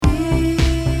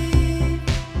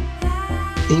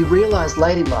he realised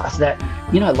late in life that,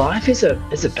 life is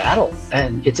a battle,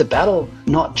 and it's a battle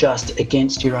not just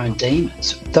against your own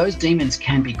demons. Those demons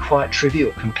can be quite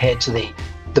trivial compared to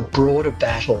the broader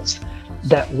battles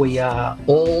that we are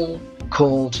all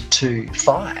called to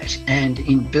fight. And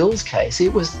in Bill's case,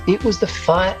 it was the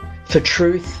fight for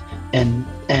truth and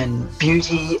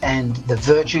beauty and the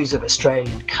virtues of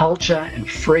Australian culture and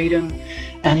freedom.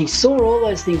 And he saw all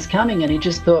those things coming, and he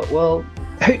just thought, well,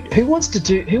 who wants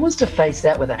to face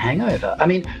that with a hangover? I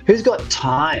mean, who's got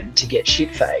time to get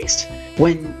shit-faced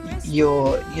when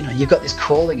you've got this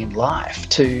calling in life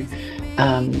to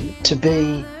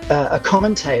be a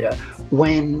commentator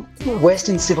when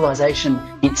Western civilization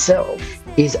itself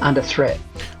is under threat?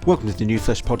 Welcome to the New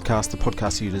Flesh Podcast, the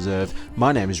podcast you deserve.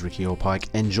 My name is Ricky Orpike,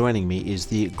 and joining me is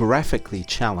the graphically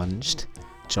challenged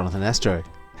Jonathan Astro.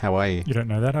 How are you? You don't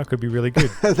know that? I could be really good.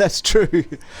 That's true. do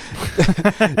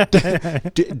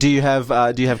you have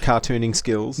cartooning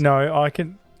skills? No, I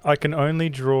can only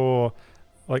draw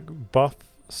like buff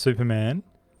Superman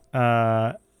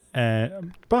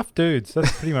and buff dudes.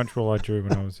 That's pretty much all I drew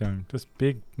when I was young. Just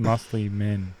big, muscly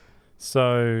men.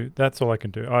 So that's all I can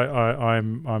do.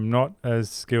 I'm not as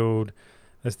skilled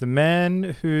as the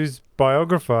man whose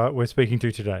biographer we're speaking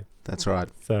to today. That's right.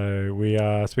 So we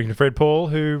are speaking to Fred Pawle,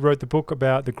 who wrote the book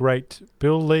about the great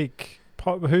Bill Leak.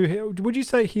 Who would you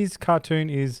say his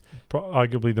cartoon is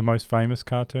arguably the most famous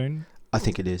cartoon? I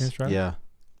think it is. Yeah.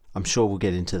 I'm sure we'll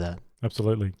get into that.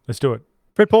 Absolutely. Let's do it.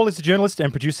 Fred Pawle is a journalist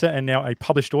and producer and now a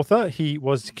published author. He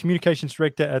was communications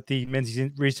director at the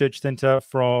Menzies Research Centre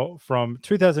from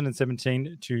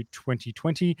 2017 to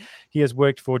 2020. He has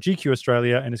worked for GQ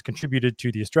Australia and has contributed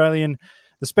to The Australian,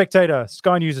 The Spectator,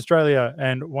 Sky News Australia,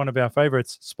 and one of our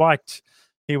favourites, Spiked.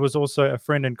 He was also a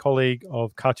friend and colleague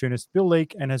of cartoonist Bill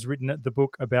Leak and has written the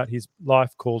book about his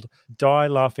life called Die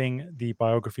Laughing, the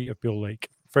Biography of Bill Leak.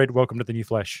 Fred, welcome to the New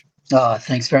Flesh. Oh,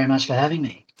 thanks very much for having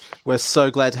me. We're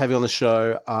so glad to have you on the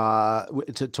show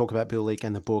to talk about Bill Leak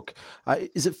and the book.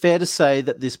 Is it fair to say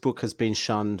that this book has been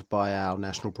shunned by our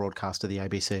national broadcaster, the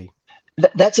ABC?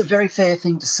 That's a very fair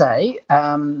thing to say,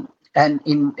 and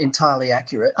entirely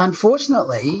accurate.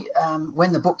 Unfortunately,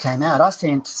 when the book came out, I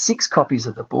sent 6 copies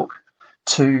of the book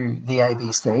to the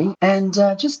ABC and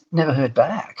just never heard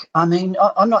back. I mean,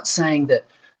 I'm not saying that,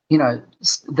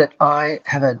 that I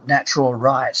have a natural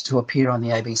right to appear on the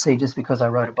ABC just because I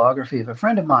wrote a biography of a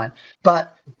friend of mine.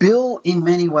 But Bill, in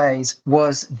many ways,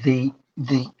 was the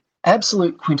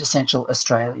absolute quintessential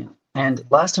Australian. And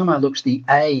last time I looked, the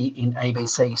A in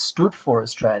ABC stood for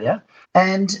Australia.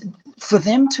 And for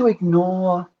them to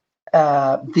ignore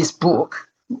this book,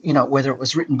 whether it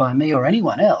was written by me or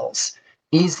anyone else,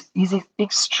 is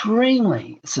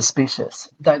extremely suspicious.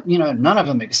 That, none of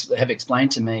them have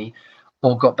explained to me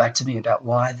or got back to me about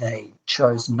why they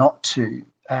chose not to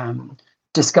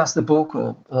discuss the book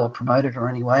or promote it or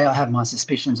any way. I have my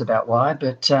suspicions about why,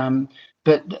 but I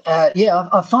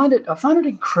find it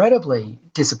incredibly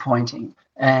disappointing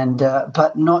and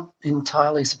but not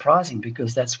entirely surprising,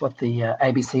 because that's what the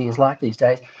ABC is like these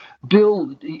days.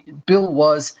 Bill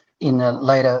was, in the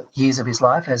later years of his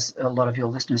life, as a lot of your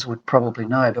listeners would probably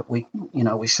know, but we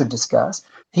should discuss.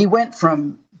 He went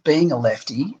from being a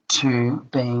lefty to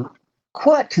being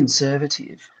quite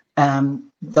conservative.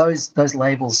 Those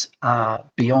labels are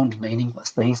beyond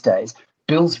meaningless these days.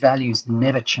 Bill's values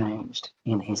never changed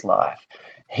in his life.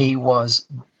 He was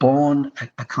born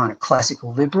a kind of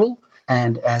classical liberal,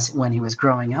 and as when he was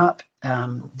growing up,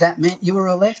 that meant you were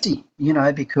a lefty,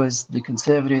 because the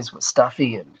conservatives were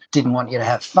stuffy and didn't want you to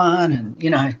have fun and,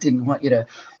 didn't want you to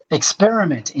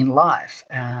experiment in life.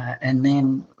 And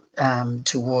then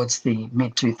towards the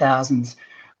mid-2000s,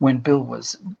 when Bill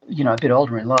was, a bit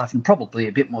older in life and probably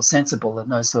a bit more sensible,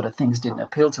 and those sort of things didn't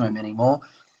appeal to him anymore,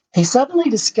 he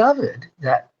suddenly discovered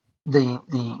that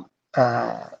the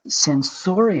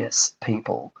censorious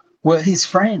people were his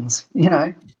friends,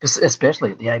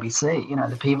 especially at the ABC,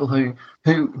 the people who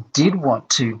did want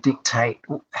to dictate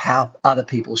how other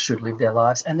people should live their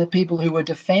lives, and the people who were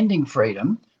defending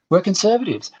freedom were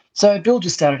conservatives. So Bill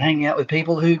just started hanging out with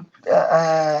people who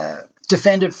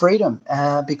defended freedom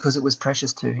because it was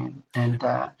precious to him, and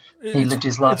he lived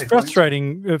his life. It's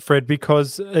frustrating, Fred,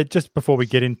 because just before we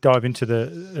dive into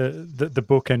the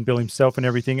book and Bill himself and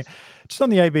everything, just on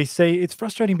the ABC, it's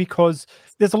frustrating because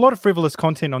there's a lot of frivolous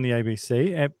content on the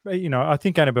ABC. I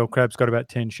think Annabelle Crabb's got about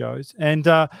 10 shows, and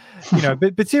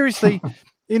but seriously,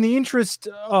 in the interest,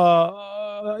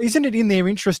 isn't it in their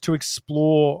interest to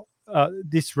explore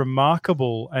this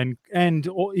remarkable and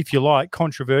or if you like,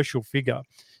 controversial figure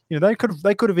they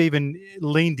could have even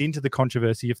leaned into the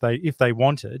controversy if they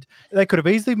wanted. They could have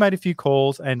easily made a few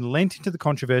calls and leant into the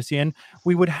controversy, and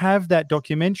we would have that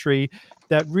documentary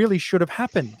that really should have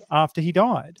happened after he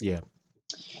died. Yeah.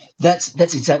 That's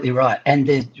exactly right. And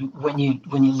when you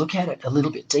look at it a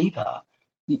little bit deeper,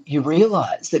 you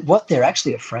realise that what they're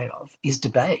actually afraid of is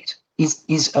debate,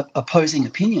 is opposing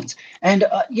opinions. And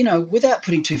without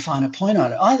putting too fine a point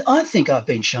on it, I think I've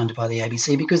been shunned by the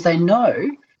ABC because they know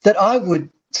that I would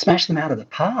smash them out of the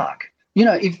park.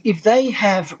 If they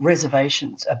have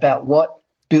reservations about what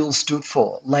Bill stood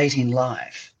for late in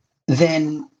life,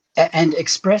 then and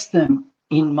express them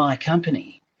in my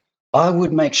company, I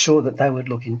would make sure that they would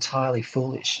look entirely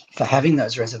foolish for having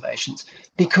those reservations,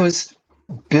 because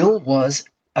Bill was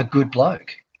a good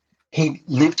bloke. He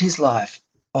lived his life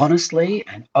honestly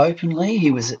and openly.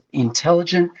 He was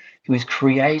intelligent. He was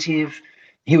creative.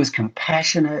 He was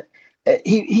compassionate.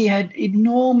 He had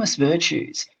enormous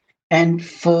virtues. And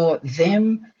for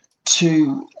them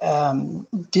to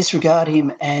disregard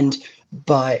him and,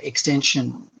 by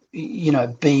extension,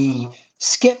 be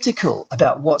skeptical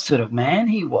about what sort of man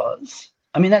he was.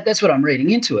 I mean, that's what I'm reading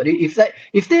into it.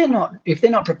 If they're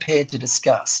not prepared to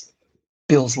discuss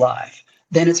Bill's life,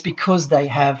 then it's because they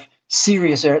have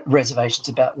serious reservations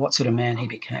about what sort of man he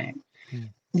became.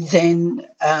 Then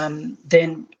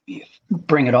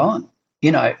bring it on.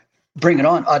 Bring it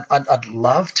on. I'd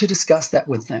love to discuss that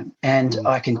with them, and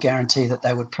I can guarantee that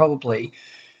they would probably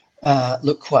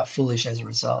look quite foolish as a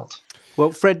result.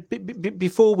 Well, Fred,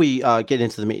 before we get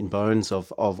into the meat and bones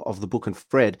of the book and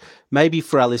Fred, maybe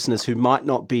for our listeners who might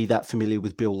not be that familiar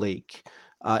with Bill Leak,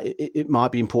 it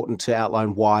might be important to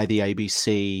outline why the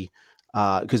ABC,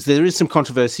 because there is some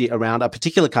controversy around a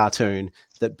particular cartoon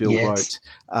that Bill wrote,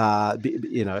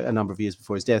 a number of years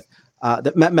before his death.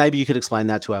 That maybe you could explain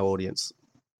that to our audience.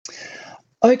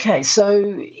 Okay,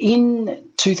 so in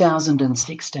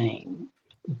 2016,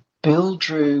 Bill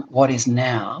drew what is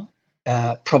now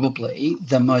probably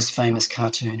the most famous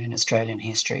cartoon in Australian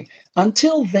history.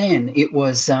 Until then, it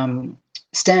was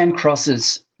Stan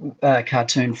Cross's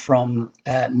cartoon from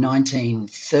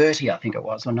 1930, I think it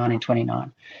was, or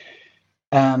 1929,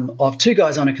 of two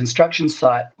guys on a construction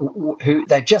site who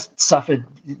they just suffered.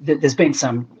 There's been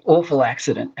some awful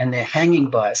accident, and they're hanging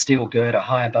by a steel girder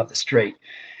high above the street.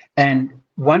 And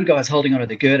one guy's holding onto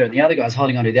the girder, and the other guy's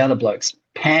holding onto the other bloke's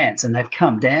pants, and they've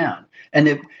come down. And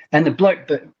the bloke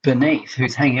beneath,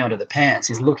 who's hanging onto the pants,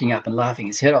 is looking up and laughing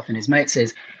his head off. And his mate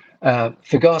says,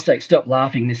 "For God's sake, stop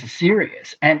laughing. This is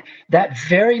serious." And that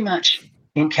very much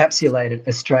encapsulated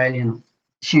Australian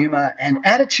humour and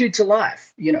attitude to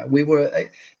life. We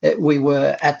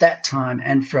were at that time,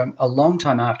 and from a long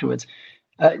time afterwards,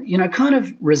 kind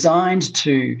of resigned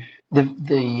to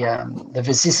the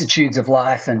vicissitudes of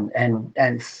life and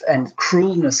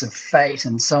cruelness of fate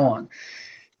and so on.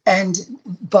 And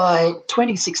by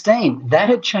 2016, that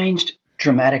had changed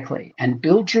dramatically. And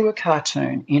Bill drew a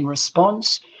cartoon in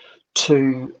response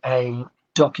to a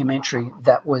documentary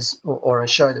that was, or a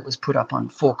show that was put up on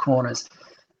Four Corners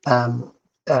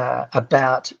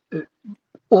about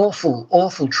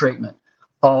awful treatment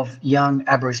of young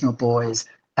Aboriginal boys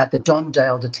at the Don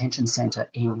Dale Detention Centre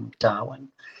in Darwin.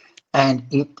 And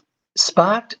it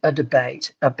sparked a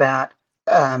debate about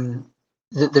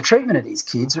the treatment of these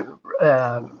kids.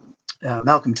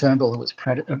 Malcolm Turnbull, who was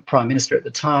Prime Minister at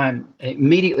the time,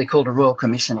 immediately called a royal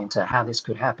commission into how this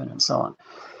could happen and so on.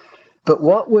 But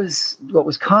what was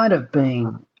kind of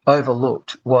being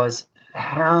overlooked was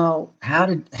how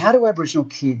do Aboriginal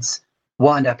kids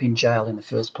wind up in jail in the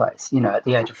first place, at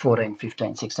the age of 14,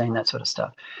 15, 16, that sort of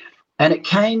stuff. And it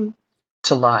came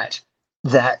to light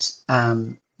that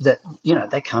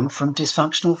they come from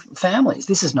dysfunctional families.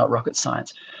 This is not rocket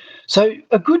science. So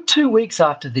a good 2 weeks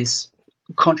after this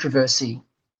controversy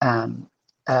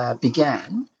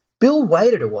began, Bill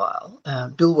waited a while.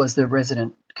 Bill was the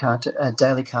resident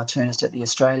daily cartoonist at The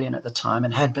Australian at the time,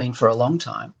 and had been for a long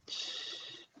time.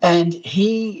 And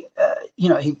he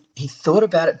thought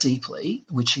about it deeply,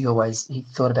 which he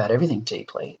thought about everything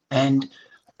deeply. And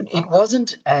it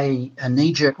wasn't a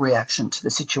knee-jerk reaction to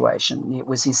the situation. It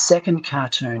was his second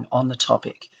cartoon on the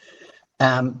topic.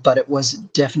 But it was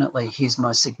definitely his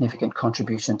most significant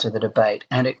contribution to the debate.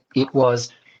 And it was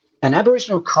an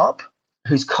Aboriginal cop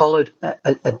who's collared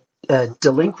a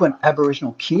delinquent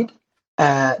Aboriginal kid.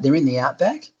 They're in the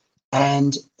outback,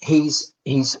 and he's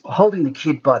holding the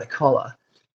kid by the collar,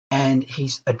 and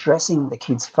he's addressing the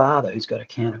kid's father, who's got a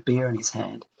can of beer in his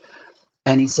hand.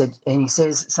 And he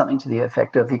says something to the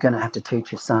effect of, "You're going to have to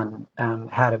teach your son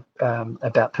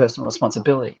about personal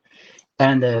responsibility."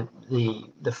 And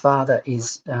the father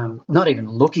is not even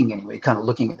looking anywhere, kind of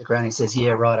looking at the ground. He says,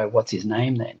 "Yeah, righto, what's his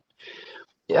name then?"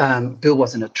 Bill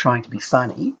wasn't trying to be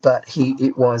funny, but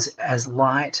it was as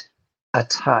light a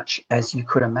touch as you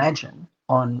could imagine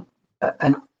on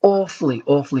an awfully,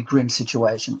 awfully grim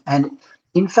situation. And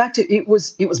in fact, it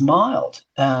was mild.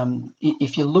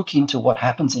 If you look into what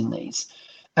happens in these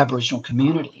Aboriginal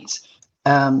communities,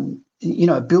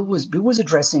 Bill was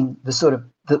addressing the sort of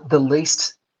the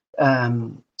least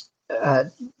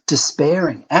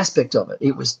despairing aspect of it.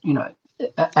 It was,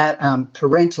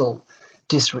 parental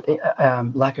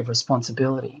lack of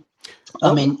responsibility.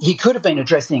 I mean, he could have been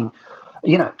addressing,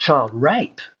 child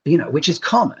rape, which is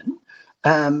common.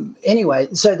 Anyway,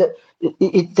 so that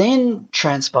it then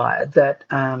transpired that,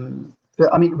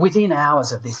 within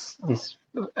hours of this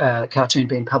cartoon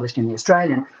being published in The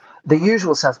Australian, the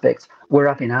usual suspects were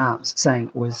up in arms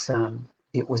saying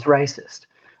it was racist.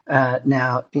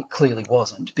 Now, it clearly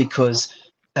wasn't, because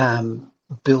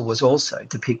Bill was also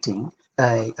depicting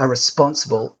a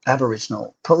responsible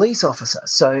Aboriginal police officer.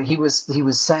 So he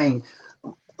was saying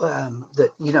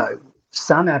that,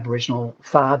 some Aboriginal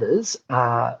fathers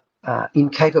are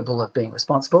incapable of being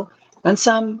responsible, and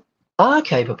some are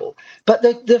capable. But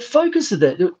the focus of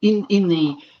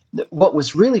what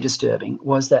was really disturbing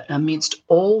was that amidst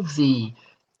all the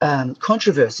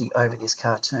controversy over this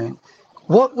cartoon,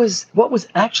 what was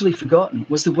actually forgotten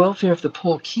was the welfare of the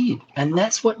poor kid, and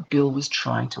that's what Bill was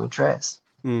trying to address.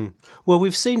 Well,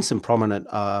 we've seen some prominent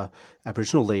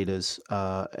Aboriginal leaders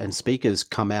and speakers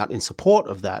come out in support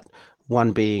of that.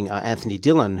 One being Anthony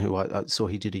Dillon, who I saw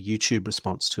he did a YouTube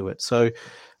response to it. So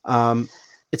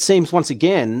it seems once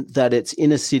again that it's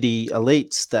inner city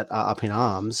elites that are up in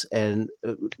arms, and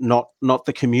not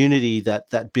the community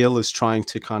that Bill is trying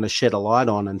to kind of shed a light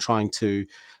on and trying to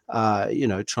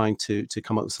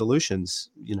come up with solutions.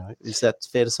 Is that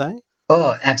fair to say?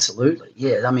 Oh, absolutely.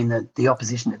 Yeah. I mean, the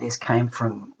opposition to this came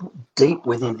from deep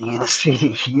within the inner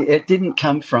city. It didn't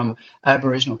come from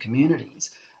Aboriginal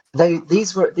communities.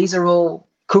 These are all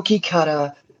cookie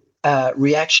cutter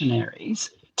reactionaries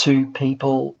to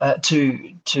people,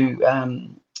 to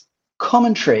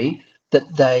commentary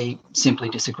that they simply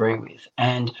disagree with.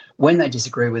 And when they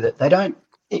disagree with it, they don't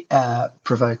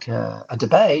provoke a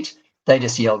debate. They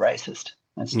just yell racist.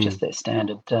 That's just their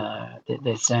standard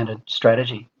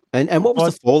strategy. And what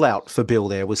was the fallout for Bill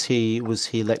there? Was he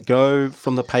let go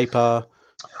from the paper?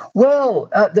 Well,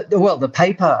 the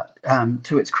paper,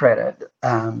 to its credit,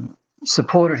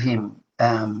 supported him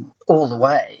all the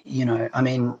way. I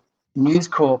mean, News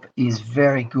Corp is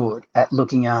very good at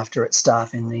looking after its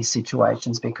staff in these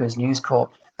situations, because News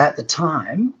Corp at the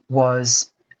time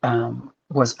was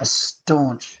a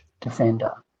staunch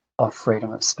defender of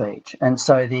freedom of speech, and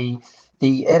so the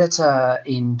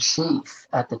editor-in-chief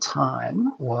at the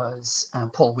time was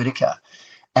Paul Whitaker,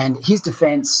 and his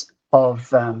defence of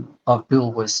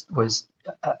Bill was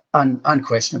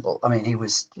unquestionable. I mean, he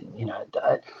was,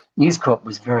 News Corp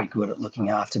was very good at looking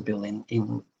after Bill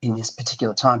in this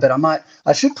particular time. But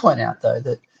I should point out though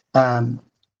that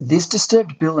this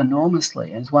disturbed Bill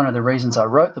enormously, and one of the reasons I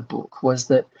wrote the book was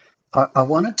that I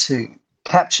wanted to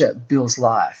capture Bill's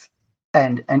life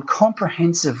and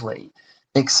comprehensively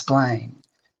explain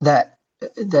that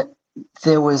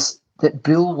Bill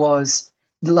was,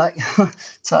 like,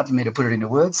 it's hard for me to put it into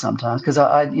words sometimes, because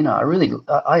I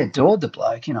adored the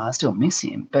bloke. I still miss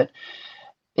him, but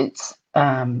it's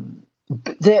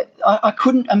I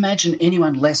couldn't imagine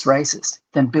anyone less racist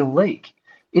than Bill Leak.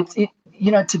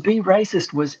 To be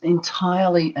racist was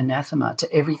entirely anathema to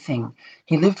everything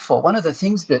he lived for. One of the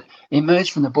things that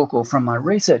emerged from the book, or from my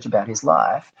research about his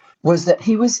life, was that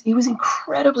he was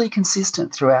incredibly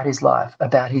consistent throughout his life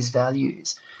about his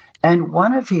values, and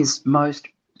one of his most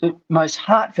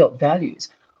heartfelt values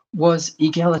was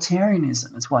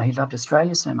egalitarianism. That's why he loved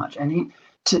Australia so much. And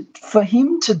for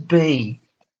him to be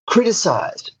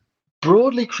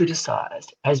broadly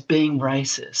criticised as being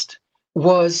racist,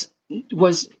 was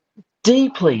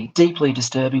deeply, deeply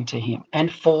disturbing to him.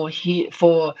 And for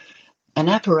an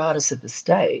apparatus of the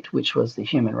state, which was the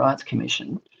Human Rights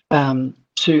Commission,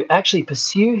 to actually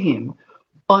pursue him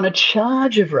on a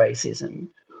charge of racism,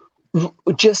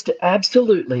 just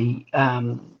absolutely,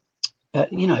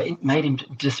 it made him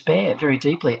despair very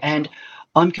deeply. And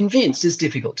I'm convinced, it's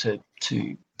difficult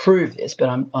to prove this, but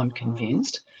I'm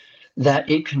convinced that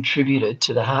it contributed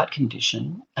to the heart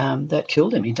condition that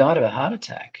killed him. He died of a heart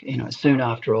attack, soon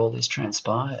after all this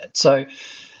transpired. So,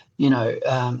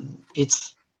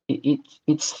 it's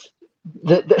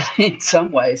in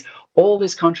some ways, all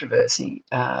this controversy,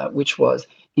 which was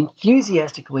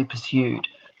enthusiastically pursued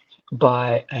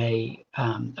by a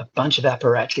bunch of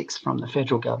apparatchiks from the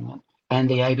federal government and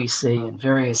the ABC and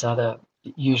various other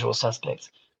usual suspects,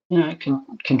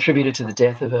 contributed to the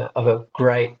death of a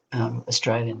great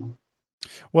Australian.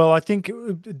 Well, I think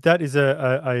that is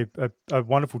a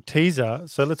wonderful teaser.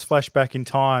 So let's flash back in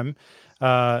time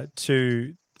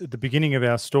to the beginning of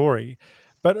our story.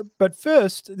 But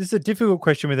first, this is a difficult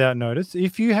question without notice.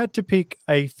 If you had to pick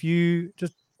a few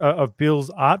just of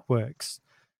Bill's artworks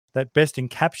that best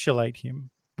encapsulate him,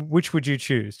 which would you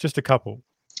choose? Just a couple.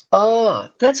 Oh,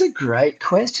 that's a great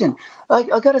question.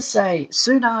 I got to say,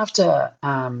 soon after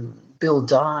Bill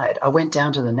died, I went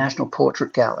down to the National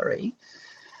Portrait Gallery,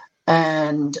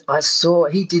 and I saw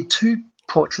he did 2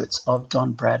 portraits of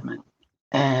Don Bradman,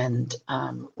 and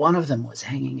one of them was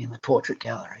hanging in the portrait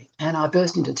gallery, and I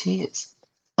burst into tears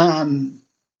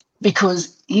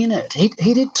because in it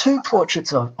he did 2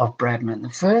 portraits of Bradman. The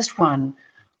first one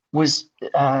was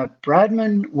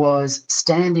Bradman was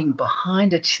standing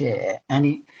behind a chair,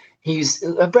 and he's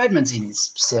Bradman's in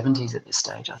his 70s at this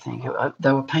stage, I think.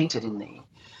 They were painted in the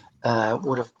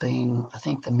would have been, I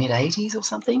think, the mid 80s or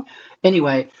something.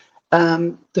 Anyway,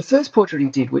 the first portrait he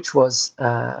did, which was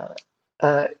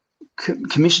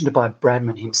commissioned by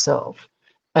Bradman himself.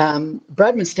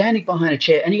 Bradman standing behind a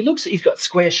chair, and he's got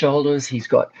square shoulders. He's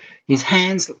got his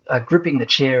hands gripping the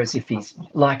chair as if he's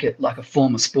like a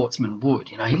former sportsman would.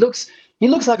 He looks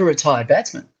like a retired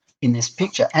batsman in this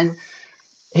picture. And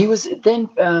he was then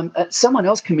someone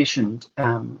else commissioned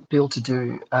Bill to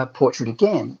do a portrait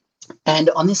again. And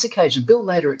on this occasion, Bill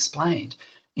later explained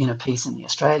in a piece in The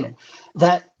Australian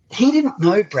that he didn't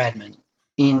know Bradman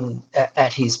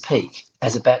at his peak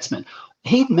as a batsman.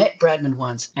 He'd met Bradman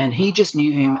once, and he just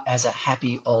knew him as a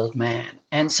happy old man.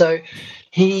 And so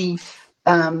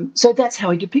so that's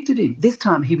how he depicted him. This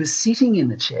time he was sitting in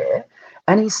the chair,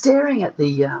 and he's staring at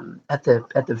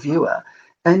the viewer.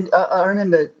 And I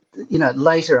remember,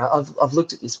 later I've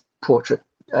looked at this portrait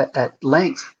at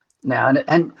length now,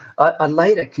 and I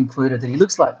later concluded that he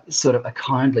looks like sort of a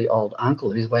kindly old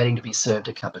uncle who's waiting to be served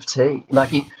a cup of tea.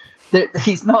 Like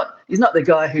he's not the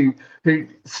guy who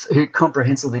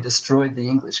comprehensively destroyed the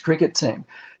English cricket team.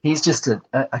 He's just a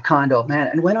kind old man.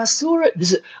 And when I saw it,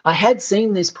 I had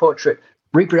seen this portrait,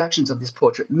 reproductions of this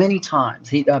portrait, many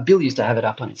times. Bill used to have it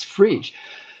up on his fridge,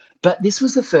 but this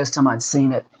was the first time I'd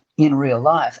seen it in real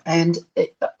life. And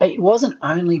it wasn't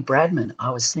only Bradman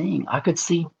I was seeing. I could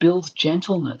see Bill's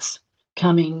gentleness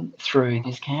coming through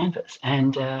this canvas.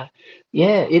 And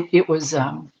it was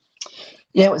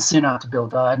soon after Bill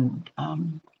died,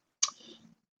 and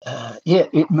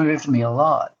it moved me a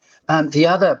lot. The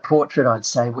other portrait I'd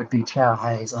say would be Chow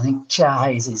Hayes. I think Chow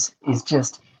Hayes is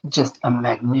just a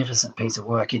magnificent piece of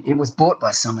work. It was bought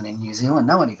by someone in New Zealand.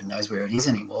 No one even knows where it is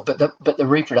anymore. But the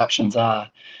reproductions are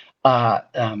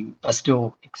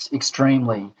still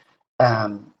extremely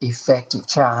effective.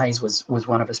 Chow Hayes was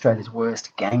one of Australia's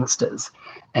worst gangsters,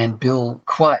 and Bill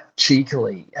quite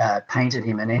cheekily painted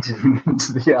him and entered him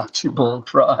into the Archibald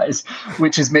Prize,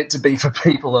 which is meant to be for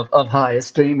people of high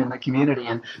esteem in the community,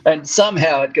 and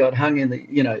somehow it got hung in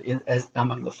as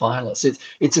among the finalists.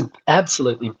 It's an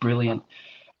absolutely brilliant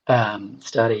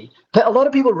study. But a lot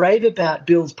of people rave about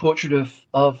Bill's portrait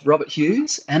of Robert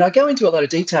Hughes, and I go into a lot of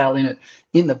detail in it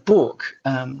in the book,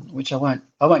 which I won't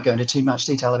go into too much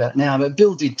detail about now. But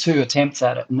Bill did 2 attempts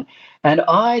at it, and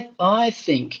I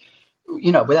think,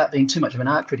 without being too much of an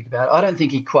art critic about it, I don't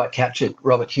think he quite captured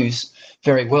Robert Hughes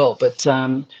very well. But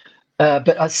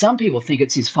some people think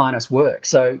it's his finest work.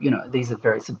 So these are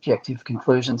very subjective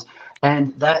conclusions,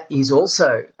 and that is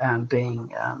also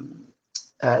being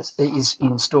is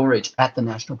in storage at the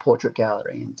National Portrait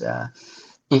Gallery. And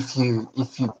if you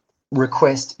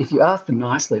ask them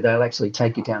nicely, they'll actually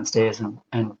take you downstairs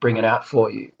and bring it out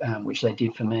for you, which they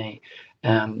did for me.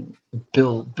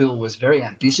 Bill was very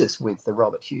ambitious with the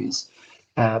Robert Hughes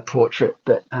portrait,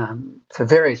 but for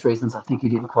various reasons, I think he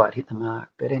didn't quite hit the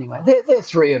mark. But anyway, they're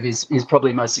 3 of his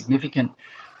probably most significant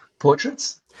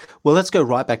portraits. Well, let's go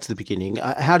right back to the beginning.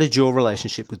 How did your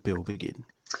relationship with Bill begin?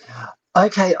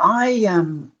 Okay,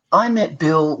 I met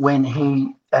Bill when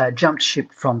he jumped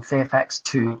ship from Fairfax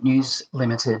to News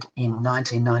Limited in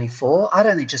 1994. I'd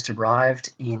only just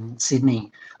arrived in Sydney.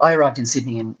 I arrived in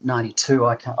Sydney in 92.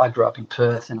 I grew up in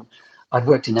Perth, and I'd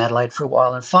worked in Adelaide for a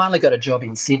while, and finally got a job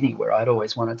in Sydney where I'd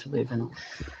always wanted to live, and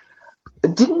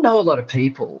didn't know a lot of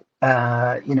people,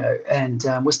 and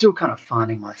was still kind of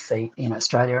finding my feet in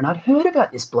Australia. And I'd heard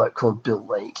about this bloke called Bill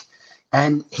Leake.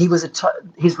 And he was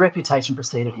his reputation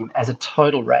preceded him as a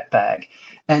total ratbag,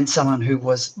 and someone who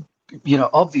was,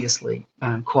 obviously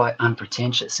quite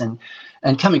unpretentious. And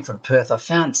coming from Perth, I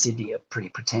found Sydney a pretty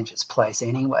pretentious place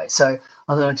anyway. So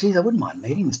I thought, geez, I wouldn't mind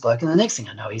meeting this bloke. And the next thing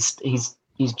I know, he's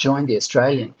joined the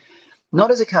Australian.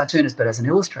 not as a cartoonist, but as an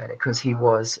illustrator, because he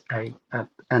was an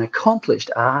accomplished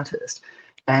artist,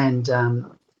 and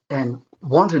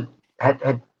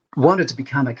had wanted to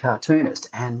become a cartoonist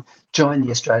and joined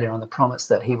the Australian on the promise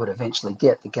that he would eventually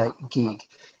get the gig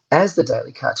as the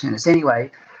daily cartoonist.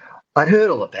 Anyway, I'd heard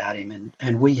all about him,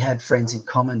 and we had friends in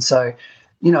common. So,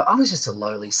 I was just a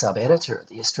lowly sub-editor at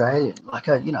the Australian, like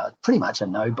pretty much a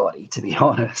nobody, to be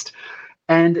honest.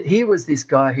 And here was this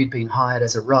guy who'd been hired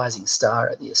as a rising star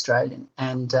at the Australian.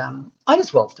 And I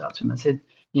just walked up to him and said,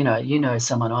 you know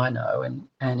someone I know.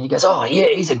 And he goes, oh, yeah,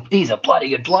 he's a bloody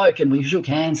good bloke. And we shook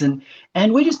hands, and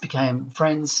we just became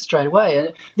friends straight away.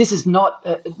 And this is not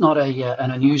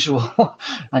an unusual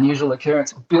unusual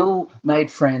occurrence. Bill made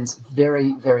friends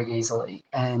very, very easily.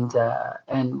 And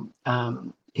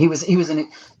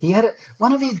he had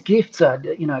one of his gifts I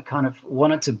kind of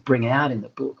wanted to bring out in the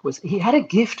book was he had a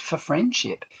gift for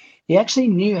friendship. He actually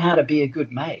knew how to be a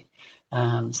good mate.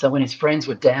 So when his friends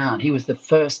were down, he was the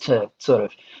first to sort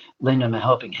of lend them a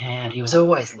helping hand. He was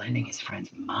always lending his friends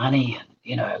money,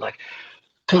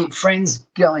 and friends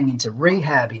going into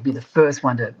rehab, he'd be the first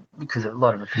one to, because a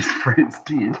lot of his friends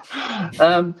did.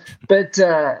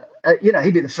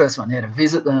 He'd be the first one there to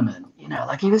visit them, and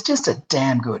he was just a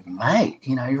damn good mate.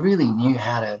 He really knew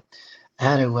how to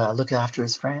look after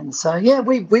his friends. So yeah,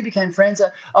 we became friends.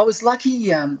 I was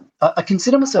lucky. I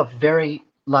consider myself very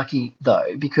lucky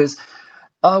though, because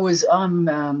I'm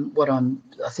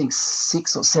I think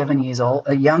 6 or 7 years old,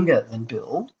 younger than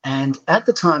Bill, and at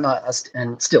the time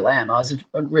and still am, I was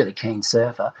a really keen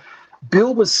surfer.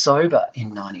 Bill was sober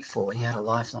in '94. He had a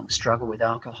lifelong struggle with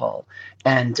alcohol,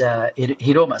 and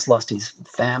he'd almost lost his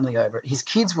family over it. His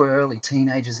kids were early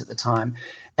teenagers at the time,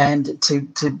 and to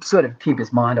sort of keep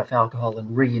his mind off alcohol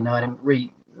and reunite him,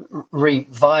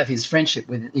 revive his friendship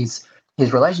with his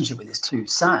relationship with his two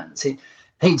sons,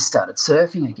 he'd started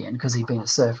surfing again because he'd been a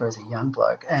surfer as a young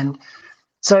bloke. And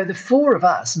so the four of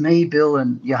us, me, Bill,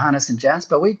 and Johannes and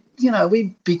Jasper, we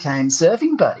became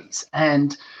surfing buddies,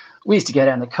 and we used to go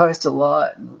down the coast a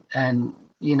lot, and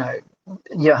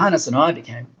Johannes and I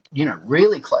became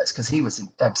really close because he was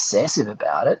obsessive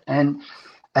about it, and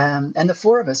the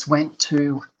four of us went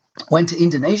to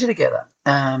Indonesia together,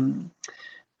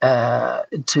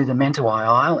 to the Mentawai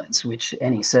Islands, which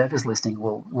any surfers listening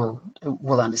will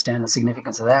understand the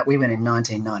significance of that. We went in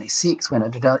 1996 when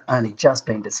it had only just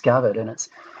been discovered, and it's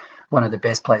one of the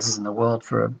best places in the world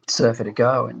for a surfer to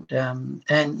go.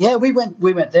 And yeah, we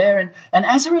went there, and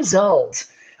as a result,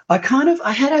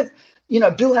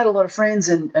 Bill had a lot of friends,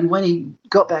 and when he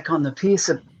got back on the pier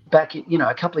back,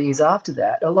 a couple of years after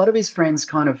that, a lot of his friends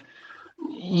kind of,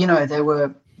 they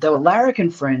were larrikin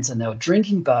friends and they were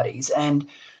drinking buddies. And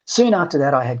soon after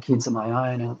that, I had kids of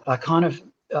my own, and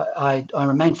I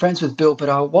remained friends with Bill, but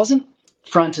I wasn't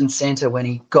front and center when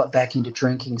he got back into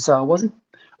drinking. So I wasn't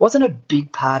a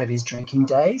big part of his drinking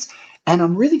days, and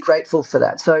I'm really grateful for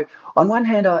that. So on one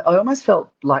hand, I almost felt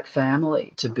like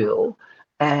family to Bill,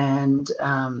 and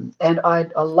I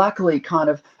luckily kind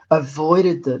of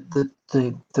avoided the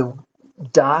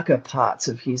darker parts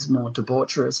of his more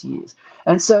debaucherous years.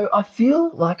 And so I feel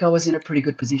like I was in a pretty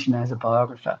good position as a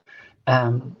biographer,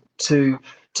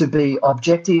 to be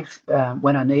objective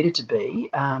when I needed to be,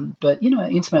 but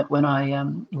intimate when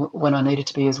I needed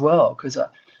to be as well. Because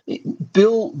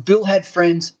Bill had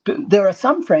friends. There are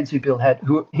some friends who Bill had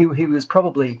who he was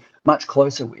probably much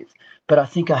closer with, but I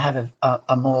think I have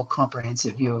a more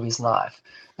comprehensive view of his life,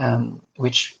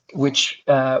 which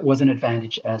was an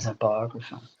advantage as a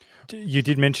biographer. You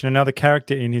did mention another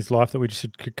character in his life that we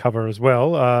just could cover as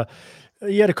well.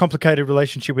 He had a complicated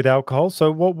relationship with alcohol.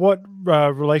 So what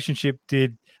relationship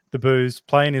did the booze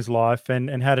play in his life,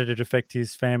 and how did it affect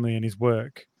his family and his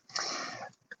work?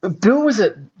 Bill was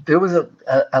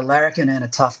a larrikin and a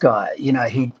tough guy. He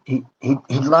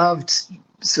loved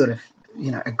sort of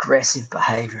aggressive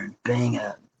behaviour and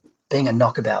being a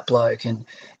knockabout bloke, and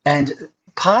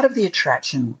part of the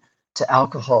attraction to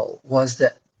alcohol was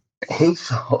that he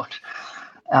thought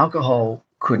alcohol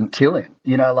couldn't kill him.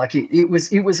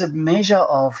 It was a measure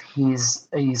of his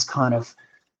kind of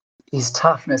his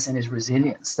toughness and his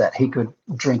resilience that he could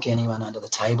drink anyone under the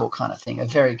table kind of thing. A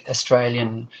very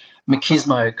Australian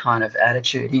machismo kind of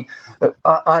attitude.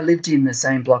 I lived in the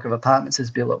same block of apartments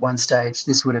as Bill at one stage.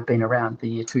 This would have been around the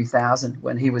year 2000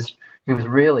 when he was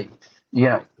really,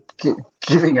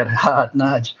 giving it a hard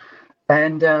nudge.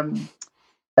 And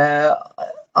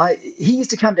he used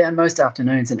to come down most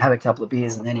afternoons and have a couple of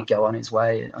beers, and then he'd go on his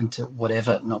way into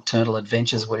whatever nocturnal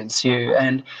adventures would ensue.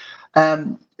 And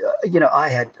I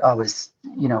was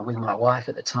with my wife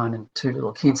at the time and two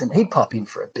little kids, and he'd pop in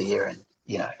for a beer, and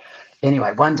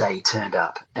anyway, one day he turned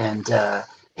up, and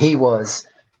he was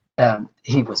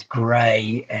he was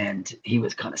grey and he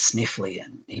was kind of sniffly,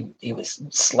 and he was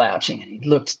slouching and he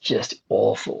looked just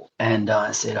awful. And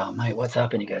I said, "Oh, mate, what's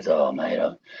up?" And he goes, "Oh, mate,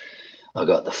 I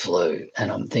got the flu."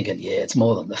 And I'm thinking, yeah, it's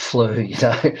more than the flu, you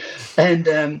know.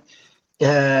 And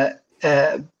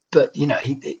but you know,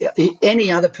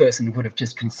 any other person would have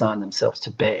just consigned themselves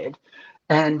to bed.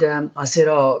 And I said,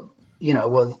 "Oh, you know,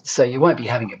 well, so you won't be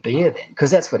having a beer then?"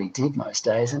 Because that's what he did most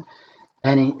days.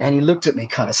 And he looked at me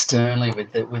kind of sternly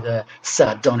with a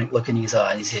sardonic look in his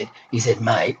eye. And he said,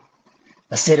 "Mate,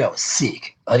 I said I was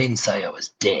sick. I didn't say I was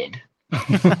dead."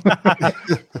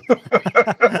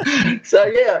 So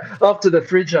yeah, off to the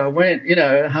fridge I went. You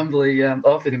know, humbly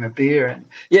offered him a beer, and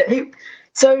yeah,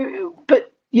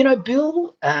 but you know,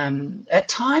 Bill, at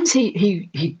times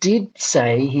he did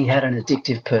say he had an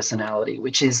addictive personality,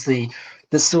 which is the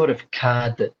sort of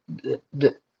card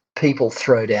that people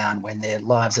throw down when their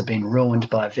lives have been ruined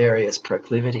by various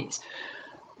proclivities.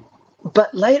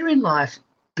 But later in life,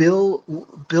 Bill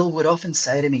would often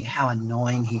say to me how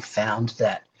annoying he found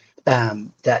that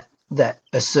that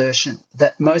assertion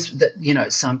that you know,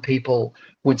 some people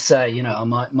would say, you know, "Oh,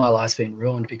 my life's been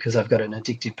ruined because I've got an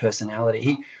addictive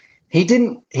personality." He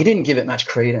didn't give it much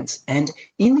credence. And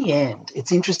in the end,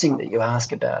 it's interesting that you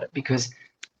ask about it, because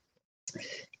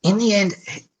in the end,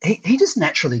 he just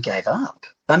naturally gave up.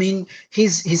 I mean,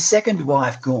 his second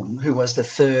wife, Gum, who was the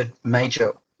third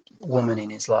major woman in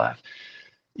his life,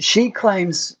 she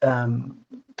claims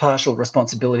partial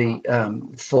responsibility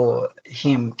for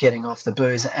him getting off the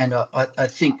booze, and I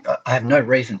think I have no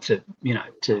reason to, you know,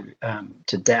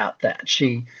 to doubt that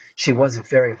she was a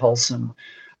very wholesome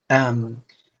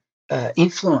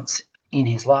influence in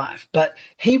his life. But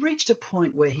he reached a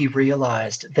point where he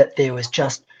realised that there was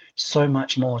just so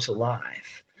much more to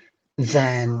life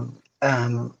than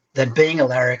being a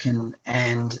larrikin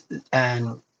and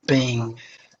being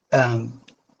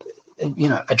you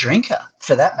know, a drinker,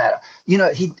 for that matter. You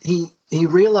know, he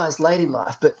realized late in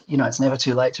life, but you know, it's never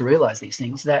too late to realize these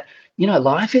things, that you know,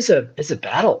 life is a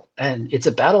battle, and it's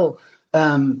a battle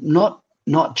not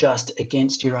just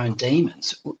against your own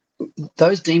demons.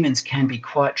 Those demons can be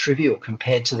quite trivial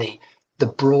compared to the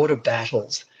broader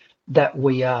battles that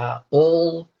we are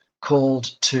all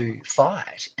called to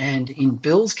fight. And in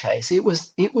Bill's case, it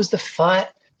was the fight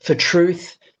for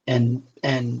truth and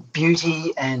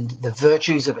beauty and the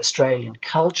virtues of Australian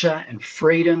culture and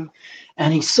freedom.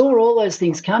 And he saw all those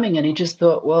things coming, and he just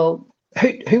thought, well,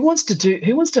 who wants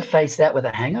to face that with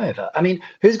a hangover? I mean,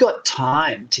 who's got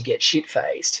time to get shit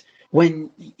faced when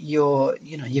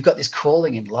you've got this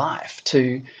calling in life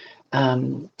to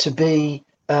be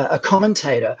a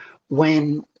commentator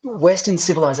when Western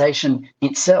civilization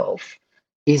itself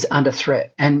is under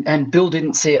threat. And Bill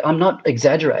didn't see it. I'm not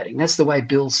exaggerating. That's the way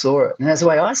Bill saw it, and that's the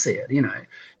way I see it, you know,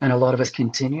 and a lot of us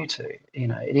continue to. You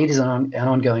know, it is an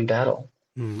ongoing battle.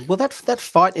 Well, that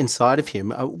fight inside of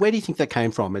him, where do you think that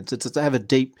came from? Does it have a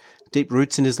deep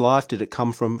roots in his life? Did it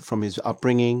come from his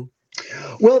upbringing?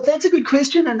 Well, that's a good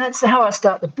question, and that's how I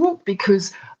start the book,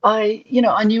 because I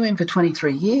knew him for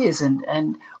 23 years,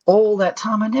 and all that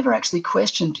time I never actually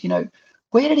questioned, you know,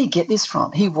 where did he get this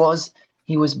from? He was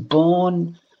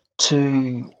born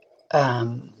to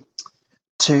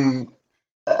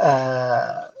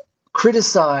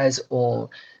criticize or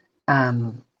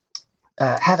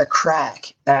have a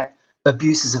crack at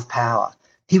abuses of power.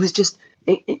 He was just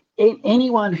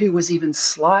anyone who was even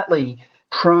slightly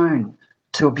prone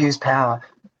to abuse power,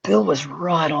 Bill was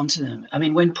right onto them. I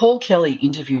mean, when Paul Kelly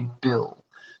interviewed Bill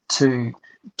to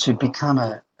become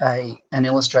an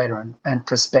illustrator and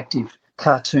prospective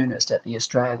cartoonist at the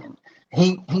Australian,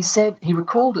 he said, he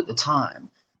recalled at the time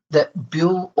that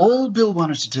all Bill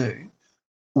wanted to do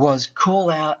was call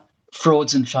out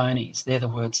frauds and phonies. They're the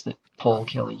words that Paul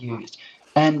Kelly used.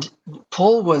 And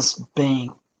Paul was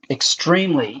being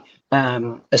extremely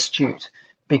astute,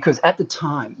 because at the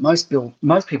time most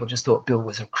people just thought Bill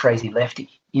was a crazy lefty.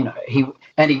 You know, he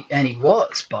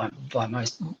was by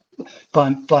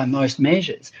most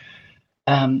measures.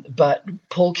 But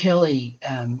Paul Kelly,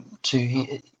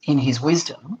 in his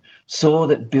wisdom, saw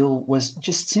that Bill was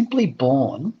just simply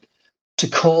born to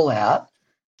call out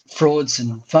frauds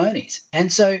and phonies.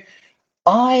 And so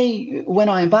when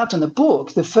I embarked on the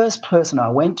book, the first person I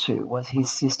went to was his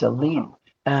sister Lynn,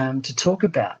 to talk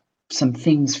about some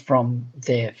things from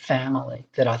their family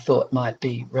that I thought might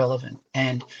be relevant.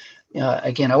 And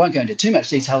again, I won't go into too much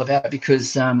detail about it,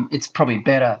 because it's probably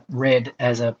better read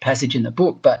as a passage in the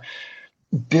book. But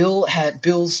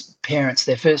Bill's parents,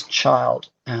 their first child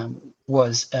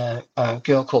was a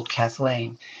girl called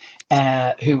Kathleen,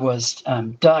 who was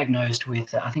diagnosed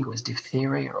with, I think it was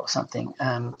diphtheria or something,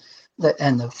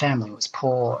 and the family was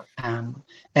poor. And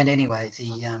anyway,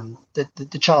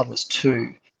 the child was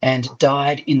 2 and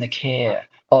died in the care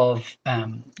of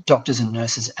doctors and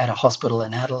nurses at a hospital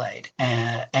in Adelaide,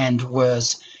 and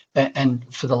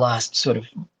for the last sort of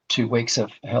 2 weeks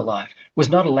of her life was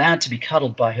not allowed to be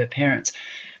cuddled by her parents.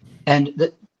 And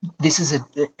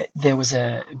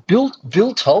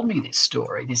Bill told me this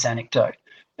story, this anecdote,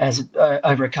 as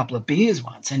over a couple of beers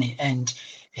once, and it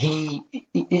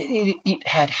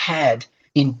had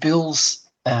in Bill's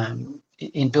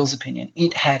opinion,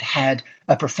 it had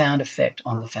a profound effect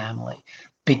on the family,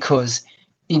 because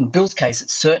in Bill's case, it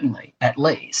certainly, at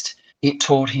least, it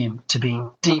taught him to be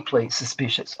deeply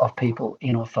suspicious of people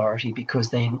in authority, because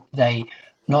they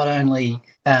not only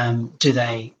are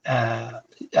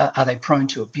they prone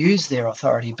to abuse their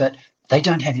authority, but they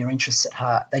don't have your interests at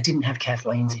heart. They didn't have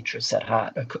Kathleen's interests at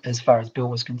heart, as far as Bill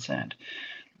was concerned.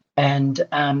 And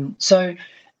so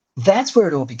that's where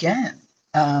it all began.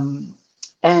 And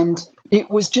it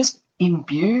was just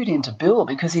imbued into Bill,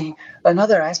 because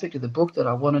another aspect of the book that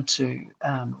I wanted to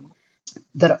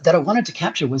that I wanted to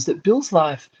capture was that Bill's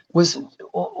life was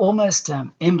almost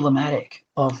emblematic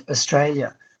of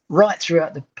Australia right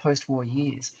throughout the post-war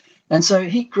years. And so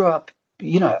he grew up,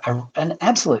 an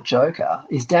absolute joker.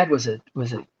 His dad was a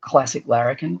classic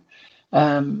larrikin,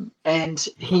 and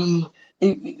he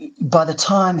by the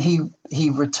time he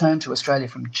returned to Australia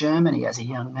from Germany as a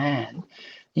young man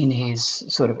in his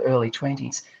sort of early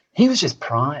 20s, he was just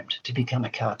primed to become a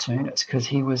cartoonist, because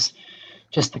he was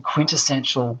just the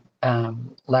quintessential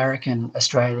larrikin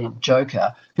Australian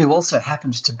joker, who also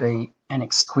happened to be an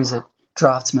exquisite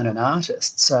draftsman and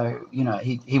artist. So,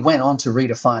 he went on to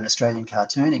redefine Australian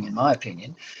cartooning, in my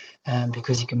opinion,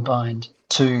 because he combined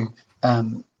two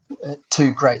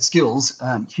great skills,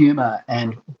 humour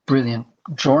and brilliant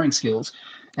drawing skills,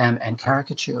 and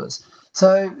caricatures.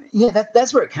 So, yeah,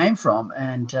 that's where it came from.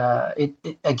 And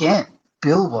it again,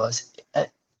 Bill was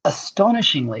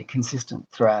astonishingly consistent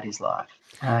throughout his life.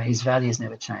 His values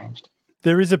never changed.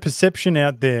 There is a perception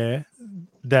out there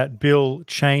that Bill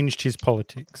changed his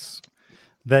politics,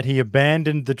 that he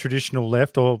abandoned the traditional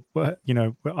left, or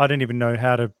I don't even know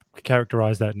how to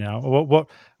characterize that now.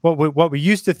 What we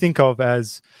used to think of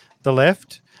as the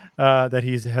left, that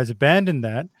he has abandoned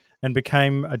that and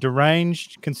became a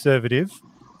deranged conservative.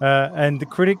 And the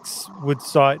critics would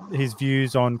cite his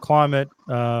views on climate,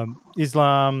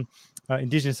 Islam,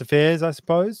 Indigenous affairs, I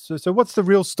suppose. So what's the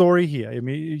real story here? I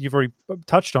mean, you've already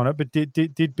touched on it, but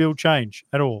did Bill change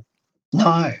at all?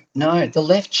 No, the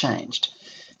left changed.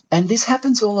 And this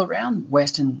happens all around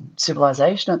Western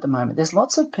civilization at the moment. There's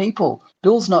lots of people.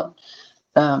 Bill's not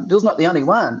the only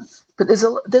one, but there's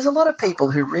a lot of people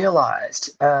who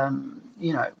realised,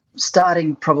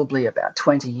 starting probably about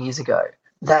 20 years ago,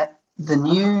 that the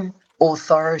new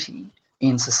authority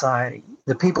in society,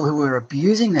 the people who were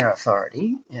abusing their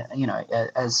authority,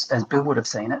 as Bill would have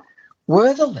seen it,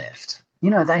 were the left.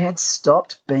 They had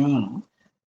stopped being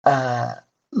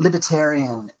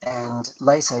libertarian and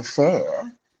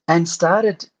laissez-faire and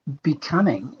started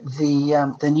becoming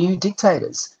the new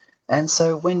dictators. And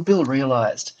so when Bill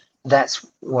realised that's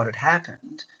what had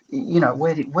happened,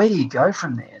 where do you go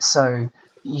from there? So,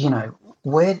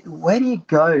 where do you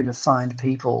go to find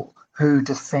people who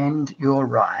defend your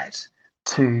right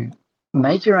to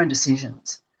make your own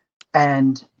decisions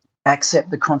and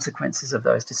accept the consequences of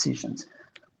those decisions?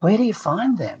 Where do you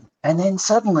find them? And then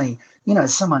suddenly,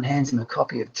 someone hands him a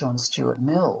copy of John Stuart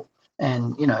Mill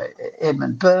and,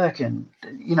 Edmund Burke, and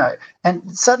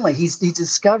suddenly he's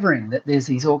discovering that there's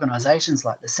these organisations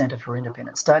like the Centre for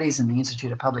Independent Studies and the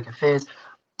Institute of Public Affairs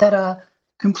that are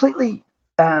completely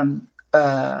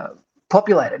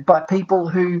populated by people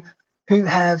who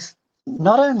have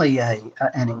not only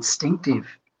an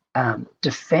instinctive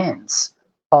defence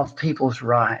of people's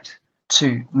right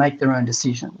to make their own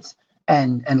decisions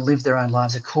and live their own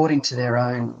lives according to their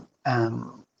own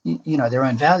their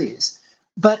own values,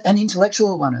 but an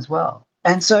intellectual one as well.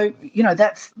 And so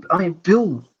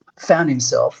Bill found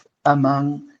himself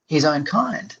among his own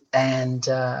kind, and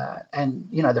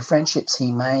the friendships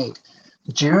he made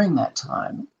during that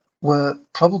time were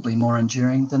probably more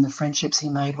enduring than the friendships he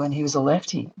made when he was a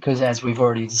lefty, because, as we've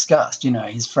already discussed,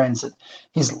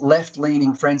 his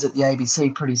left-leaning friends at the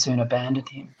ABC pretty soon abandoned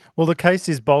him. Well, the case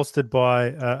is bolstered by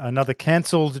another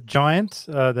cancelled giant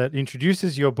that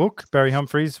introduces your book. Barry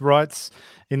Humphries writes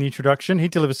in the introduction. He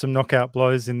delivers some knockout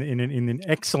blows in an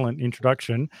excellent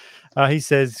introduction. He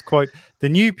says, quote, "The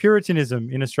new Puritanism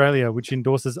in Australia, which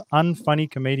endorses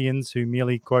unfunny comedians who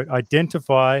merely, quote,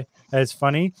 identify as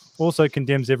funny, also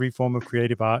condemns every form of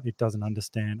creative art it doesn't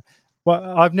understand."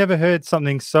 Well, I've never heard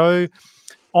something so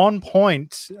on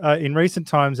point in recent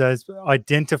times as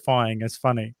identifying as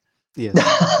funny. Yes.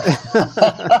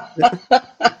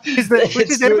 Which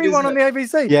is good, everyone on the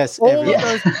ABC. Yes,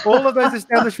 All of those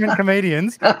establishment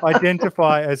comedians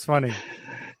identify as funny.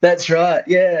 That's right.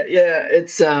 Yeah.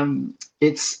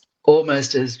 It's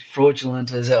almost as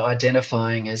fraudulent as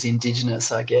identifying as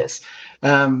Indigenous, I guess.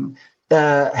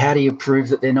 How do you prove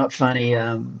that they're not funny?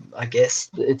 I guess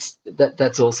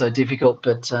that's also difficult,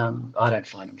 but I don't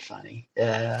find them funny.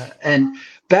 And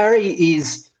Barry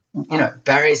is,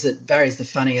 Barry's the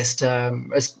funniest,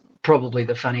 probably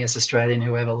the funniest Australian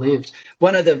who ever lived.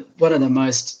 One of the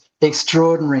most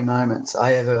extraordinary moments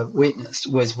I ever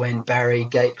witnessed was when Barry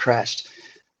gate crashed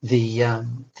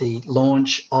the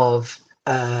launch of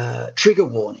Trigger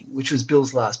Warning, which was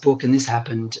Bill's last book, and this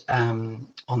happened on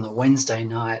the Wednesday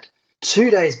night, 2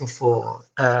 days before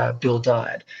Bill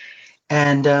died,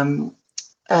 and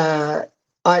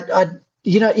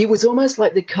it was almost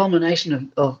like the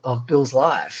culmination of Bill's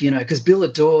life, because Bill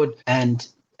adored and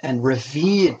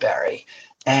revered Barry,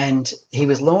 and he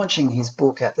was launching his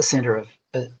book at the Centre of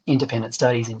Independent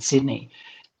Studies in Sydney,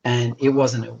 and it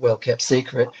wasn't a well-kept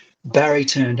secret. Barry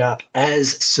turned up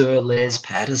as Sir Les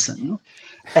Patterson,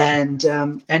 and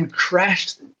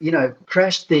crashed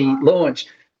the launch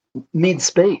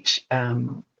mid-speech.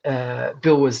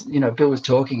 Bill was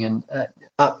talking, and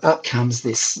up comes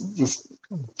this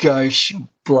gauche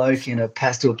bloke in a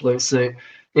pastel blue suit.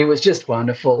 It was just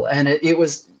wonderful, and it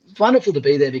was wonderful to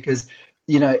be there because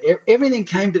everything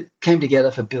came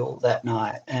together for Bill that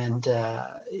night, and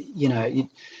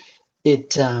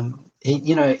it's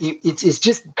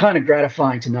just kind of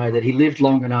gratifying to know that he lived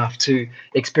long enough to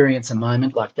experience a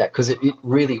moment like that, because it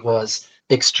really was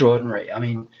extraordinary. I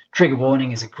mean, Trigger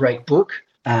Warning is a great book.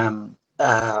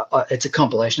 It's a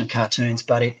compilation of cartoons,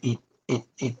 but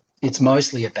it's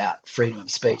mostly about freedom of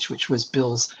speech, which was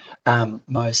Bill's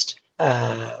most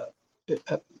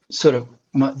sort of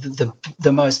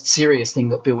the most serious thing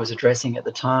that Bill was addressing at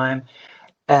the time.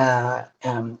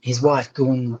 His wife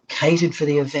Gung catered for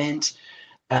the event.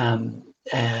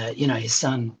 His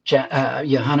son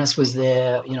Johannes was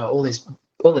there. All his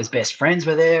best friends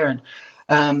were there,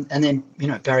 and then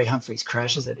Barry Humphries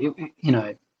crashes it.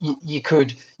 You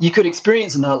could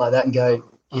experience a night like that and go,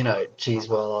 geez,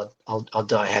 well, I'll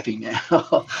die happy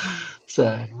now.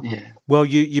 So yeah. Well,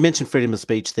 you mentioned freedom of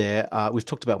speech there. We've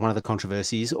talked about one of the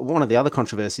controversies. One of the other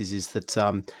controversies is that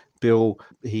Bill,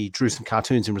 he drew some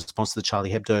cartoons in response to the Charlie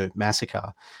Hebdo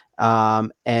massacre.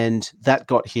 And that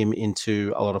got him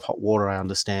into a lot of hot water, I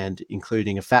understand,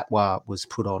 including a fatwa was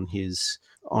put on his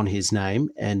name,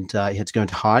 and he had to go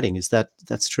into hiding.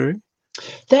 That's true?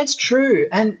 That's true.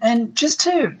 And just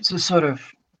to sort of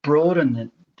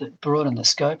broaden the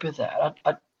scope of that,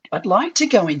 I'd like to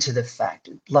go into the fact,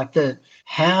 like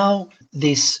how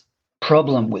this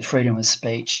problem with freedom of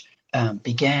speech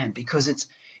began, because it's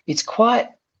quite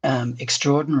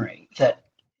extraordinary that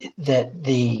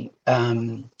the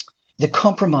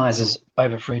compromises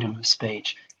over freedom of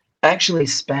speech actually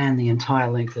span the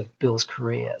entire length of Bill's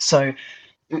career. So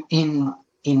in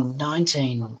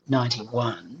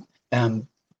 1991,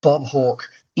 Bob Hawke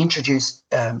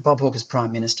as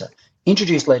Prime Minister,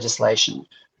 introduced legislation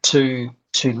to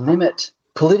limit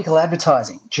political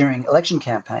advertising during election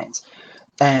campaigns.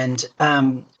 And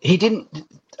he didn't,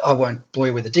 I won't bore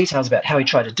you with the details about how he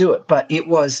tried to do it, but it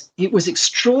was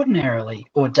extraordinarily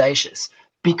audacious,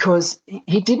 because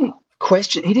he didn't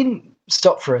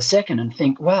stop for a second and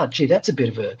think, wow, gee, that's a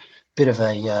bit of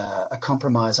a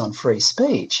compromise on free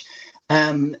speech.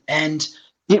 And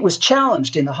it was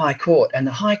challenged in the High Court, and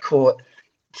the High Court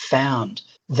found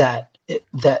that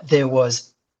there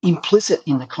was implicit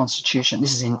in the Constitution.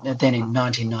 This is in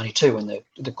 1992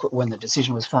 when the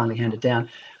decision was finally handed down.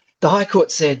 The High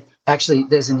Court said, actually,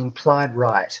 there's an implied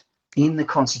right in the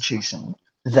Constitution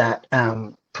that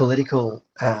political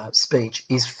speech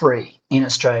is free in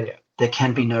Australia. There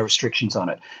can be no restrictions on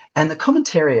it. And the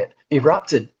commentariat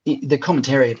erupted. The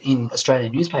commentariat in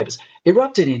Australian newspapers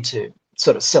erupted into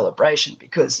sort of celebration,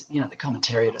 because the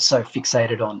commentariat are so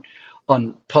fixated on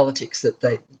politics that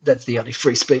that's the only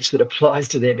free speech that applies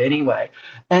to them anyway.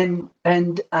 And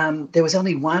there was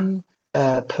only one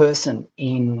person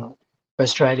in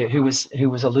Australia who was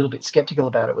a little bit sceptical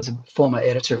about it. It was a former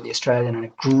editor of The Australian and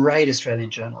a great Australian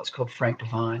journalist called Frank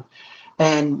Devine.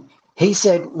 And he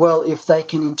said, well, if they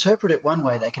can interpret it one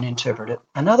way, they can interpret it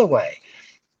another way.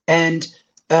 And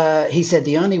he said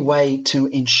the only way to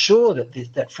ensure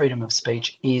that freedom of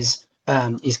speech is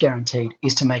guaranteed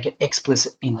is to make it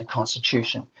explicit in the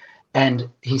Constitution. And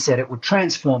he said it would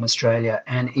transform Australia,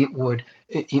 and it would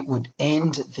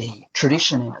end the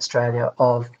tradition in Australia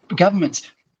of governments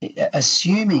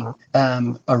assuming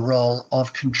a role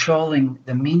of controlling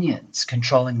the minions,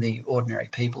 controlling the ordinary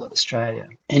people of Australia.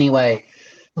 Anyway,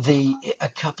 it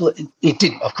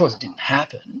didn't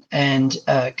happen, and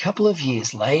a couple of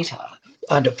years later,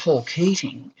 under Paul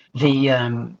Keating,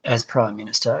 as Prime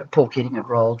Minister, Paul Keating had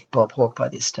rolled Bob Hawke by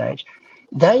this stage.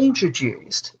 They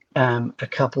introduced a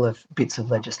couple of bits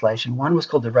of legislation. One was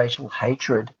called the Racial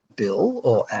Hatred Bill,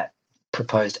 or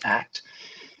proposed act,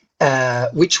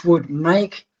 which would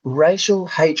make racial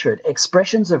hatred,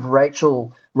 expressions of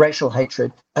racial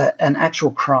hatred, an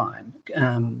actual crime,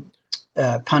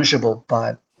 punishable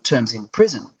by terms in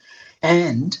prison.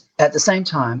 And at the same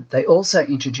time, they also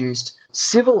introduced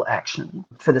civil action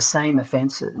for the same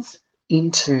offences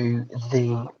into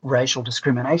the Racial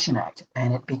Discrimination Act,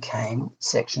 and it became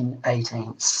Section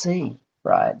 18C,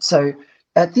 right? So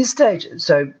at this stage, just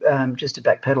to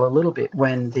backpedal a little bit,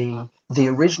 when the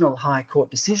original High Court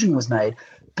decision was made,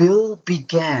 Bill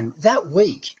began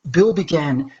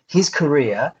his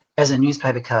career as a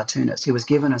newspaper cartoonist. He was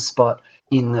given a spot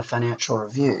in the Financial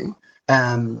Review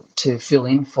to fill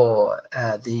in for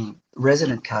the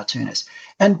resident cartoonist.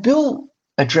 And Bill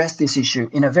addressed this issue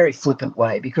in a very flippant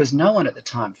way, because no one at the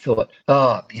time thought,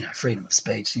 freedom of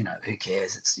speech, who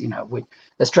cares? It's,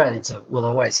 Australians will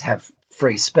always have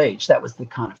free speech. That was the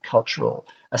kind of cultural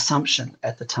assumption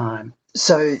at the time.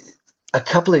 So a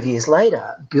couple of years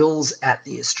later, Bill's at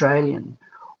the Australian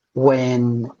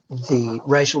when the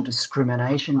Racial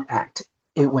Discrimination Act,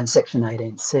 when Section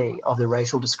 18C of the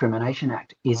Racial Discrimination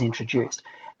Act is introduced.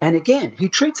 And again, he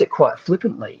treats it quite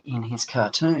flippantly in his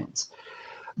cartoons.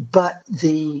 But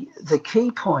the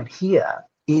key point here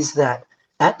is that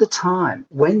at the time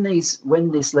when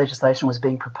this legislation was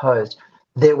being proposed,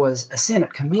 there was a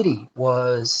Senate committee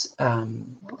was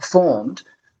formed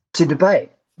to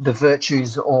debate the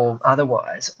virtues or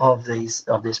otherwise of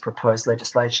this proposed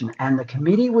legislation. And the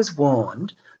committee was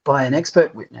warned by an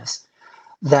expert witness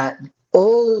that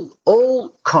all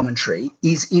commentary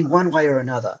is in one way or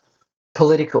another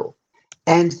political.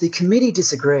 And the committee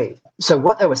disagreed. So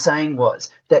what they were saying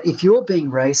was that if you're being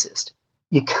racist,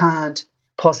 you can't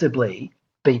possibly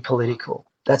be political.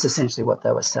 That's essentially what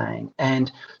they were saying.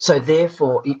 And so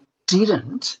therefore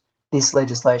this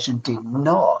legislation did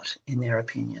not, in their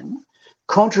opinion,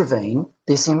 contravene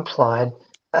this implied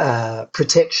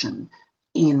protection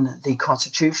in the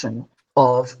Constitution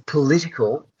of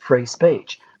political free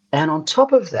speech. And on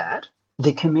top of that,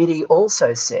 the committee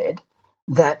also said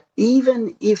that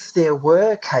even if there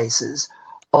were cases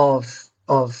of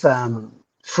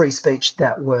free speech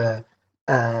that were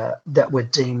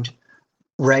deemed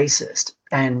racist,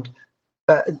 and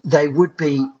they would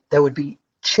be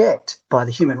checked by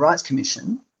the Human Rights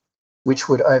Commission, which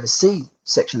would oversee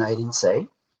Section 18C,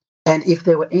 and if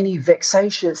there were any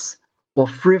vexatious or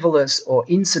frivolous or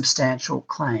insubstantial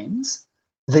claims,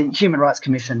 the Human Rights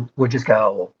Commission would just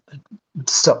go,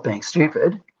 stop being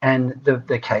stupid, and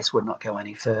the case would not go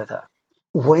any further.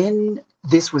 When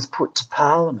this was put to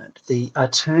Parliament, the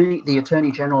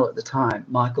Attorney General at the time,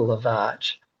 Michael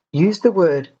Lavarch, used the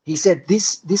word, he said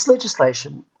this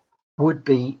legislation would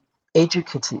be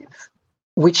educative,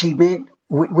 by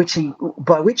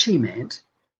which he meant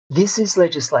this is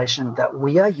legislation that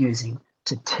we are using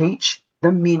to teach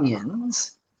the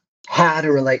minions how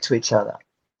to relate to each other.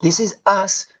 This is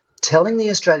us telling the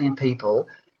Australian people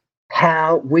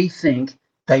how we think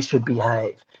they should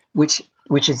behave, which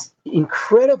is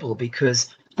incredible,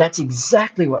 because that's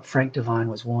exactly what Frank Devine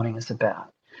was warning us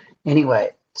about.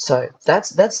 Anyway, so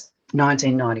that's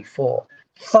 1994.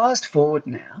 Fast forward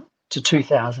now to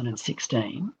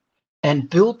 2016, and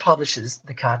Bill publishes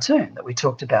the cartoon that we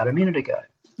talked about a minute ago.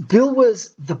 Bill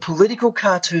was the political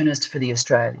cartoonist for the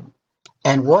Australian,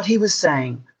 and what he was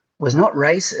saying was not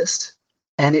racist,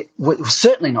 and it was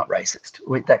certainly not racist.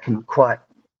 That can quite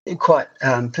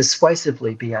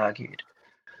persuasively be argued.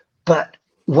 But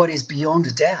what is beyond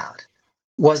a doubt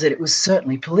was that it was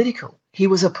certainly political. He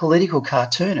was a political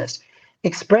cartoonist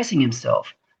expressing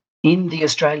himself in the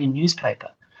Australian newspaper.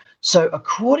 So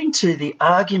according to the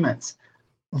arguments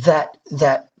that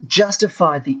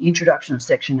justified the introduction of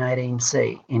Section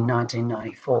 18C in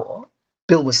 1994,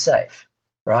 Bill was safe,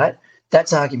 right?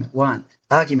 That's argument one.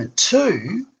 Argument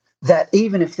two, that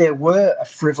even if there were a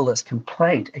frivolous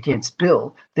complaint against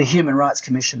Bill, the Human Rights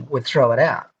Commission would throw it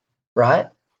out, right?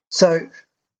 So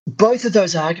both of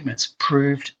those arguments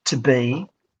proved to be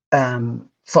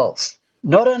false.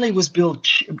 Not only was Bill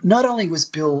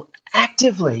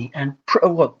actively and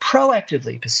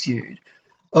proactively pursued,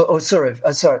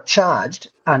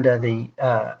 charged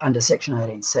under Section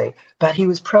 18C, but he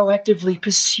was proactively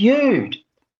pursued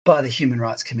by the Human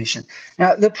Rights Commission.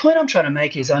 Now, the point I'm trying to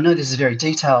make is, I know this is a very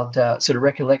detailed sort of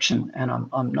recollection, and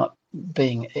I'm not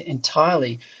being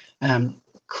entirely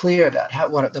clear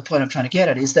about what the point I'm trying to get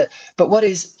at is that, but what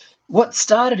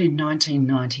started in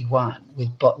 1991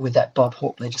 with that Bob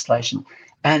Hawke legislation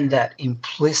and that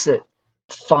implicit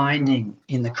finding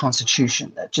in the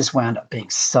Constitution that just wound up being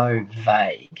so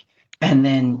vague, and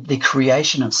then the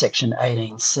creation of Section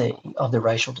 18C of the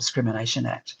Racial Discrimination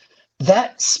Act,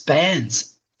 that spans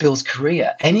Bill's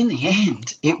career, and in the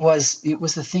end, it was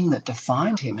the thing that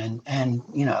defined him. And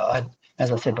you know,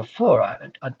 as I said before,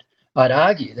 I'd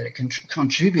argue that it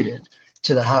contributed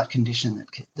to the heart condition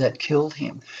that killed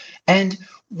him. And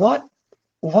what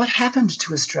happened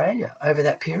to Australia over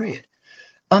that period?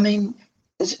 I mean,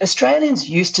 Australians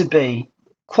used to be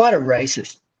quite a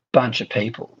racist bunch of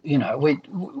people. You know,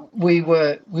 we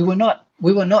were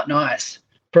not nice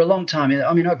for a long time.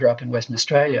 I mean, I grew up in Western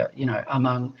Australia, you know,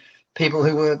 among people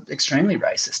who were extremely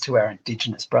racist to our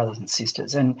Indigenous brothers and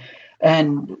sisters,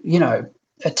 and you know,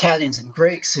 Italians and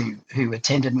Greeks who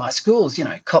attended my schools, you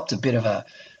know, copped a bit of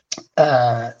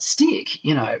a stick,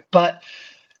 you know. But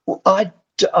I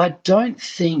don't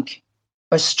think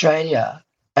Australia,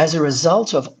 as a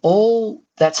result of all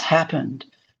that's happened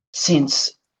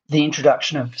since the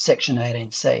introduction of Section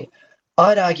 18C,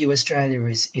 I'd argue Australia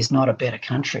is not a better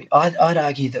country. I'd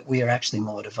argue that we are actually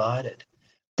more divided,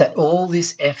 that all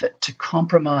this effort to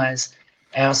compromise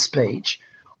our speech,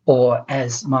 or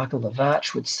as Michael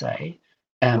Lavarch would say,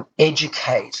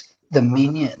 educate the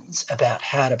minions about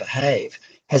how to behave,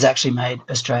 has actually made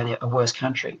Australia a worse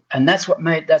country. And that's what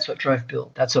drove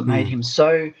Bill. That's what made him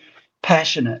so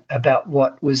passionate about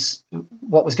what was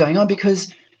going on,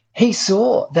 because he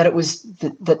saw that it was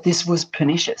that this was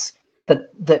pernicious, that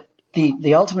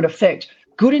the ultimate effect,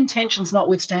 good intentions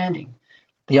notwithstanding,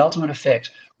 the ultimate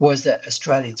effect was that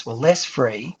Australians were less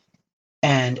free,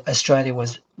 and Australia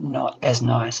was not as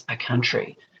nice a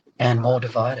country and more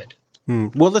divided.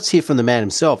 Well, let's hear from the man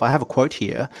himself. I have a quote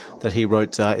here that he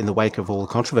wrote in the wake of all the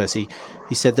controversy.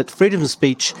 He said that freedom of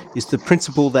speech is the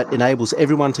principle that enables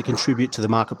everyone to contribute to the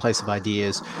marketplace of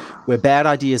ideas, where bad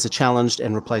ideas are challenged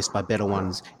and replaced by better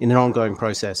ones in an ongoing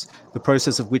process, the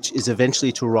process of which is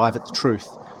eventually to arrive at the truth.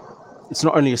 It's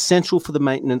not only essential for the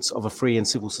maintenance of a free and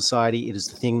civil society, it is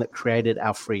the thing that created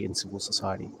our free and civil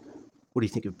society. What do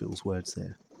you think of Bill's words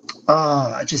there?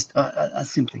 Oh, I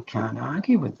simply can't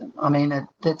argue with them. I mean,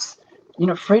 that's, you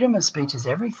know, freedom of speech is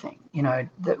everything. You know,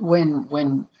 that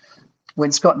when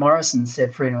Scott Morrison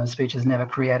said freedom of speech has never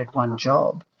created one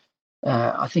job,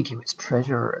 I think he was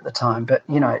treasurer at the time, but,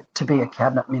 you know, to be a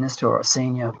cabinet minister or a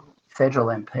senior federal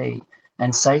MP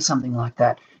and say something like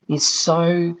that is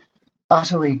so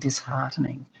utterly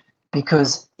disheartening,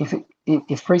 because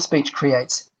if free speech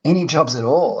creates any jobs at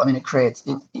all, I mean,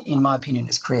 in my opinion,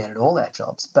 it's created all our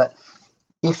jobs, but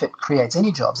if it creates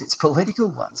any jobs, it's political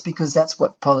ones, because that's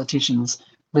what politicians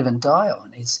live and die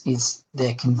on, is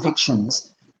their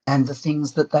convictions and the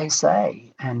things that they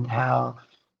say, and how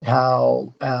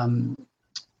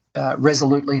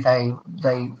resolutely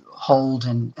they hold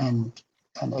and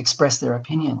express their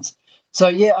opinions. So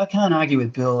yeah, I can't argue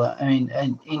with Bill. I mean,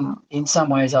 and in some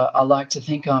ways, I like to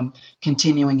think I'm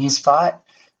continuing his fight.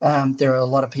 There are a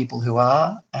lot of people who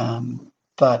are,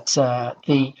 but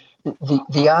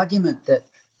the argument that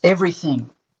everything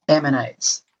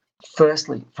emanates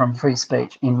firstly from free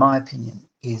speech, in my opinion,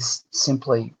 is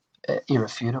simply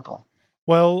irrefutable.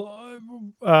 Well,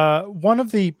 one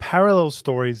of the parallel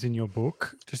stories in your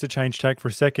book, just to change tack for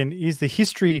a second, is the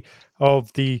history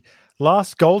of the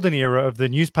last golden era of the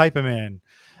newspaper man.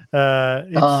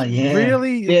 It's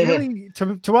really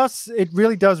to us, it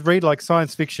really does read like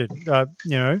science fiction. You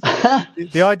know,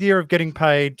 the idea of getting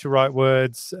paid to write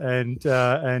words and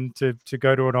to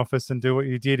go to an office and do what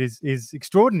you did is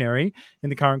extraordinary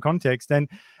in the current context. And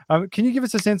can you give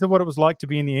us a sense of what it was like to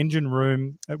be in the engine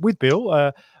room with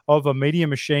Bill of a media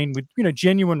machine with, you know,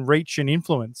 genuine reach and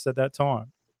influence at that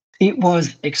time? It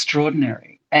was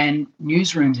extraordinary. And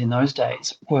newsrooms in those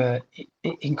days were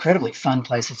incredibly fun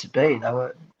places to be. They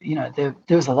were, you know, there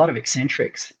was a lot of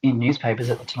eccentrics in newspapers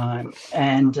at the time,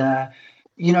 and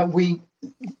you know, we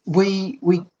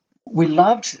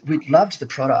loved the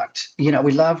product. You know,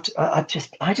 we loved. I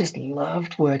just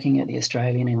loved working at the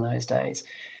Australian in those days.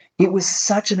 It was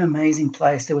such an amazing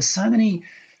place. There were so many,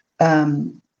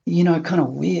 you know, kind of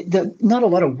weird. Not a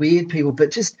lot of weird people, but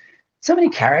just so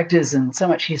many characters and so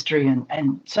much history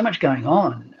and so much going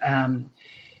on.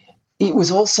 It was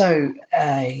also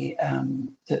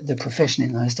the profession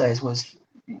in those days was,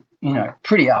 you know,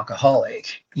 pretty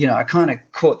alcoholic. You know, I kind of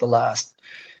caught the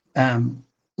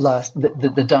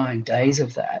the dying days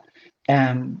of that.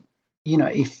 You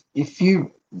know, if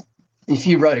you if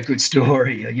you wrote a good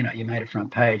story, or you made a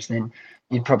front page, then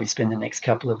you'd probably spend the next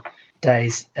couple of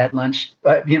days at lunch,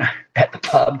 at the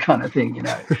pub, kind of thing.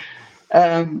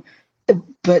 Um,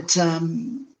 but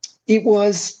it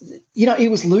was,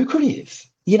 it was lucrative.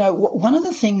 One of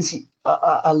the things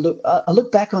I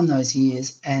look back on those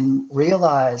years and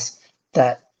realize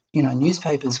that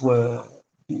newspapers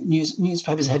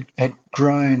had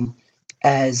grown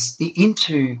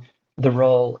into the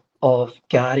role of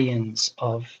guardians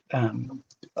of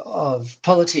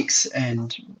politics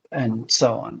and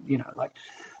so on.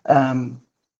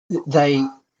 They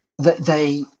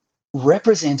they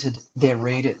represented their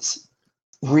readers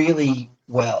really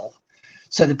well.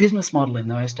 So the business model in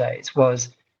those days was,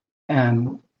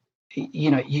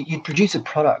 you'd produce a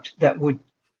product that would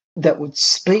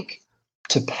speak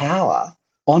to power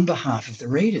on behalf of the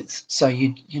readers. So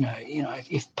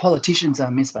if politicians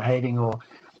are misbehaving or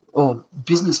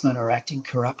businessmen are acting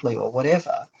corruptly or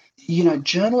whatever,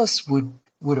 journalists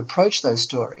would approach those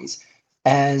stories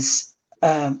as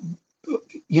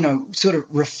sort of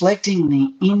reflecting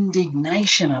the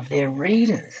indignation of their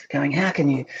readers, going, how can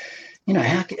you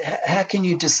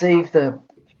deceive the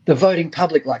voting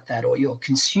public like that, or your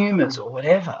consumers, or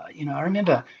whatever. I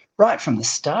remember right from the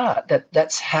start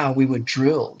that's how we were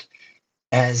drilled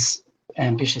as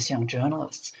ambitious young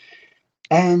journalists,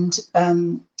 and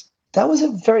that was a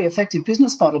very effective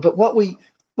business model. But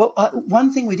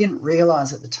one thing we didn't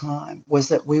realize at the time was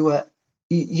that we were,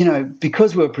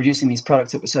 because we were producing these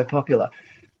products that were so popular,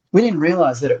 we didn't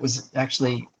realize that it was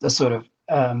actually a sort of,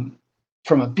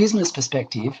 from a business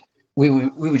perspective, we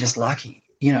were just lucky,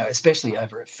 especially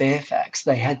over at Fairfax.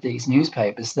 They had these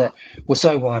newspapers that were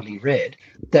so widely read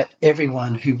that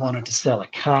everyone who wanted to sell a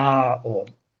car or,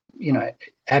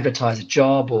 advertise a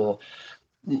job or,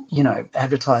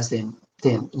 advertise their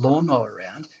lawnmower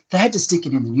around, they had to stick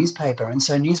it in the newspaper. And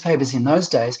so newspapers in those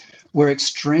days were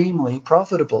extremely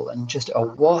profitable and just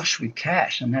awash with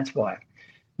cash. And that's why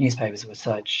newspapers were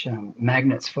such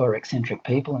magnets for eccentric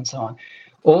people and so on.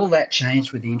 All that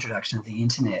changed with the introduction of the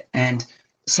internet. And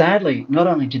sadly, not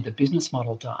only did the business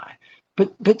model die,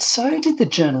 but so did the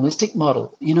journalistic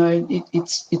model.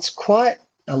 It's quite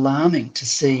alarming to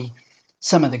see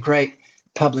some of the great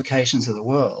publications of the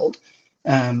world,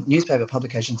 newspaper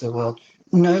publications of the world,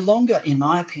 no longer, in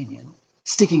my opinion,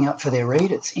 sticking up for their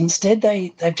readers. Instead,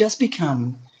 they've just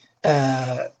become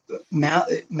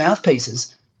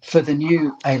mouthpieces for the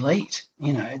new elite.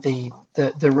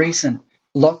 The recent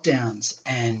lockdowns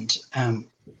and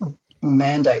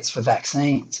mandates for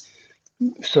vaccines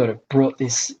sort of brought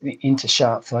this into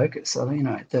sharp focus. So,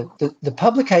 the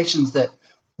publications that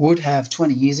would have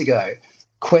 20 years ago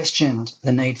questioned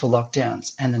the need for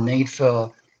lockdowns and the need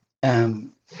for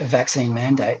vaccine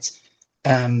mandates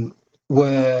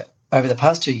were, over the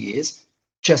past 2 years,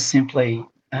 just simply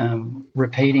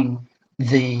repeating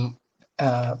the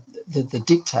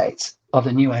dictates of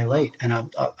the new elite,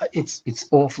 and it's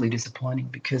awfully disappointing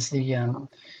because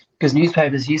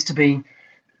newspapers used to be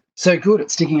so good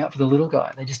at sticking up for the little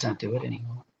guy. They just don't do it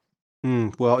anymore.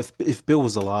 Well, if Bill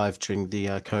was alive during the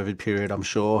COVID period, I'm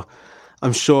sure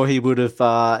he would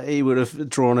have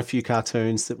drawn a few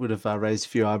cartoons that would have raised a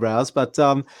few eyebrows. But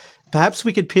perhaps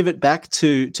we could pivot back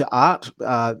to art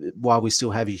while we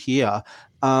still have you here.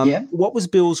 What was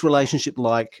Bill's relationship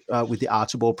like with the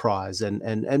Archibald Prize,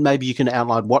 and maybe you can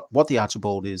outline what the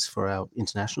Archibald is for our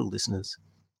international listeners.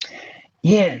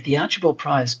 Yeah, the Archibald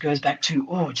Prize goes back to,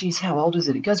 how old is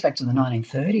it? It goes back to the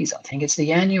 1930s, I think. It's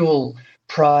the annual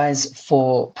prize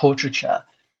for portraiture,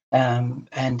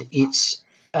 and it's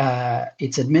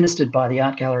administered by the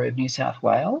Art Gallery of New South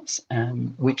Wales,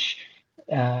 which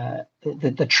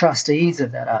the trustees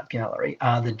of that art gallery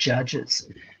are the judges,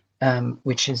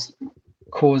 which is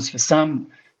cause for some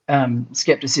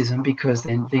skepticism, because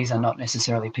then these are not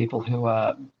necessarily people who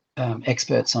are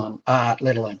experts on art,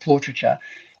 let alone portraiture.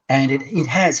 And it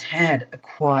has had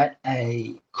quite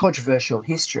a controversial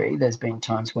history. There's been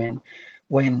times when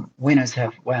winners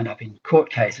have wound up in court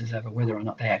cases over whether or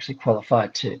not they actually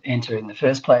qualified to enter in the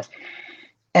first place.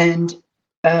 And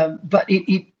but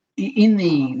it in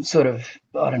the sort of,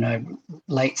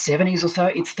 late 70s or so,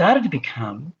 it started to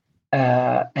become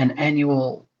an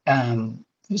annual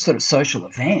sort of social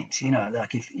event.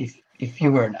 Like if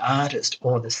you were an artist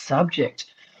or the subject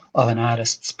of an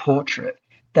artist's portrait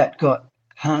that got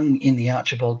hung in the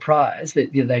Archibald Prize,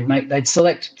 that they'd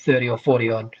select 30 or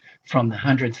 40 odd from the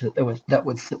hundreds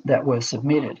that were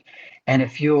submitted, and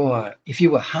if you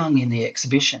were hung in the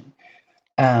exhibition,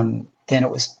 then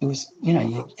it was you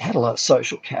had a lot of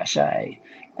social cachet,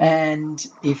 and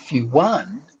if you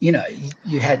won, you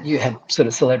had sort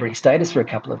of celebrity status for a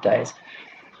couple of days.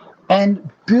 And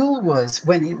Bill was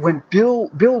when Bill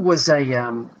was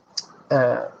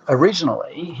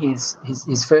originally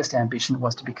his first ambition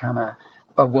was to become a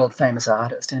world famous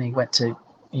artist, and he went to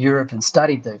Europe and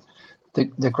studied the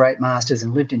great masters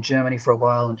and lived in Germany for a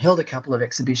while and held a couple of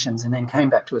exhibitions, and then came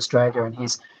back to Australia, and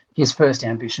his first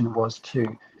ambition was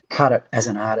to cut it as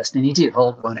an artist, and he did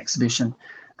hold one exhibition,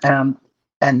 and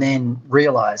then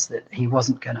realised that he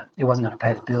wasn't gonna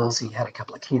pay the bills. He had a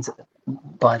couple of kids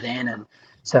by then, and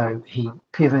so he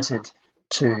pivoted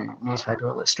to newspaper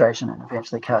illustration and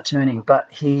eventually cartooning. But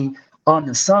on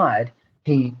the side,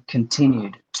 he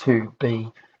continued to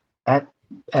be at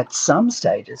some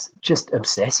stages just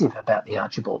obsessive about the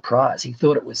Archibald Prize. He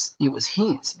thought it was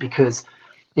his because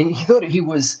he thought he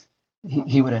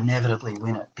would inevitably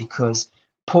win it because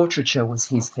portraiture was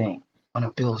his thing. One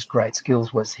of Bill's great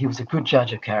skills was he was a good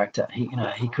judge of character. He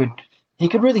could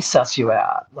really suss you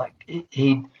out. Like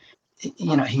his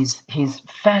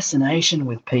fascination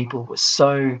with people was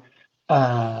so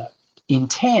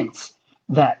intense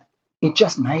that it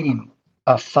just made him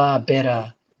a far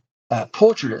better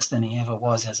portraitist than he ever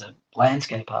was as a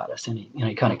landscape artist. And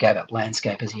he kind of gave up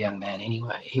landscape as a young man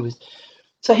anyway. He was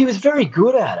very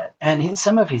good at it, and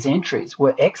some of his entries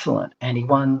were excellent. And he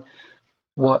won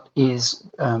what is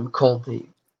called the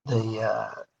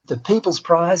People's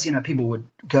Prize. People would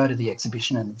go to the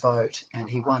exhibition and vote, and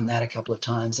he won that a couple of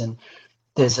times. And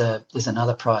there's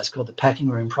another prize called the Packing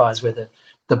Room Prize, where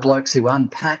the blokes who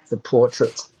unpack the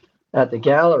portraits at the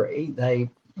gallery, they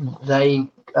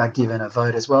are given a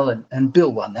vote as well. And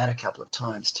Bill won that a couple of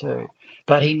times too,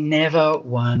 but he never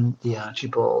won the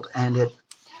Archibald, and it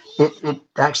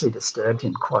actually disturbed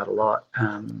him quite a lot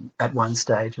at one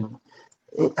stage. And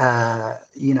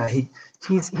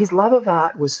his love of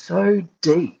art was so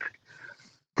deep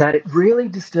that it really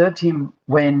disturbed him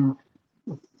when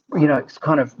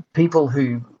kind of people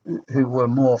who were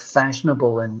more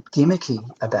fashionable and gimmicky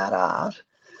about art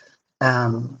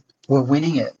were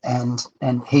winning it, and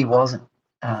he wasn't.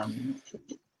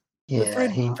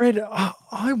 Fred,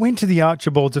 I went to the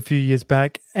Archibalds a few years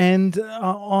back, and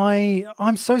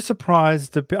I'm so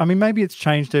surprised. Maybe it's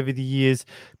changed over the years.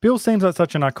 Bill seems like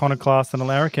such an iconoclast and a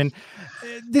larrikin.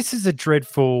 This is a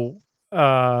dreadful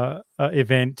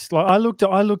event. Like I looked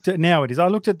at now it is. I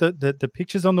looked at the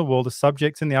pictures on the wall, the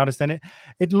subjects and the artist, and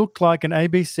it looked like an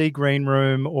ABC green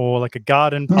room or like a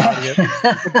garden party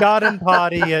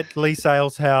at Lee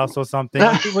Sales' house or something.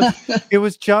 Like it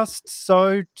was just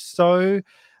so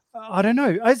I don't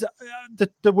know. As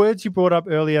the words you brought up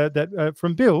earlier that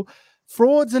from Bill,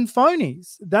 frauds and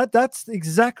phonies. That's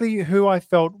exactly who I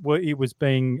felt it was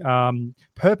being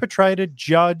perpetrated,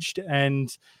 judged, and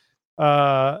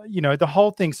the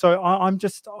whole thing. So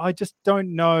I just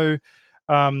don't know.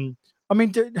 Had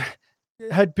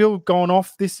Bill gone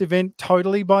off this event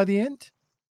totally by the end?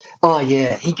 Oh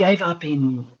yeah, he gave up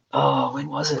in when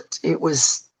was it? It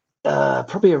was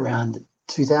probably around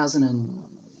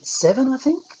 2007, I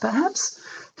think, perhaps.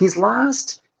 His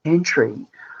last entry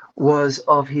was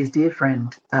of his dear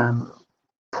friend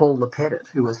Paul Lepettit,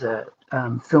 who was a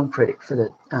film critic for the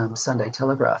Sunday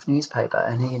Telegraph newspaper,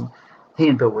 and he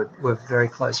and Bill were very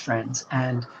close friends.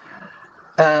 And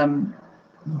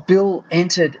Bill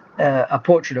entered a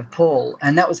portrait of Paul,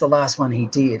 and that was the last one he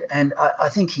did. And I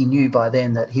think he knew by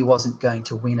then that he wasn't going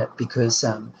to win it because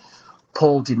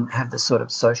Paul didn't have the sort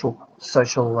of social.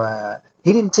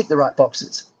 He didn't tick the right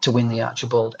boxes to win the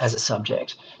Archibald as a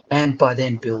subject. And by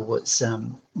then, Bill was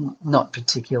not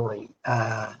particularly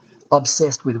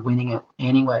obsessed with winning it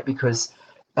anyway, because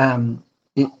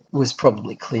it was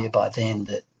probably clear by then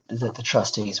that the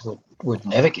trustees would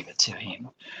never give it to him.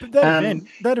 But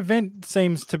that event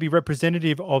seems to be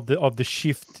representative of the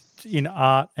shift in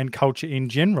art and culture in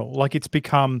general. Like it's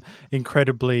become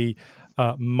incredibly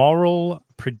moral,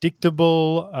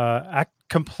 predictable,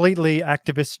 completely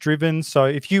activist driven. So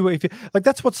if you like,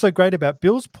 that's what's so great about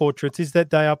Bill's portraits is that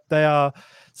they are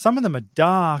some of them are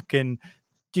dark and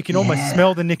you can almost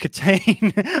smell the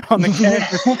nicotine on the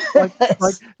canvas,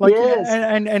 yes.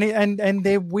 and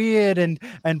they're weird and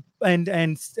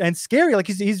scary. Like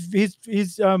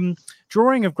his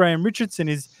drawing of Graham Richardson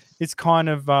is kind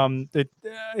of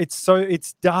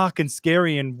it's dark and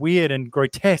scary and weird and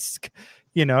grotesque.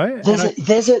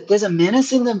 There's a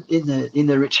menace in the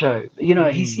Richo.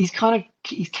 He's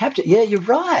captured. Yeah, you're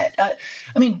right.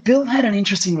 Bill had an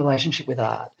interesting relationship with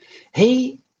art.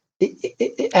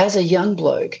 As a young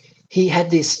bloke, he had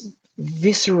this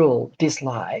visceral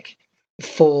dislike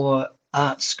for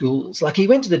art schools. Like he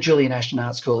went to the Julian Ashton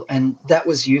Art School, and that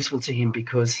was useful to him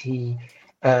because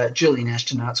Julian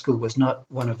Ashton Art School was not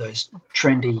one of those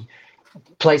trendy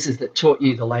places that taught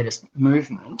you the latest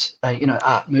movement,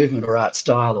 art movement or art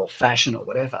style or fashion or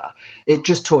whatever. It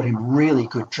just taught him really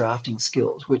good drafting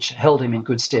skills, which held him in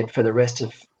good stead for the rest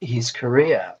of his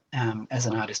career as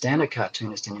an artist and a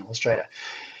cartoonist and illustrator.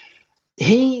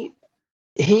 He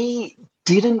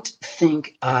didn't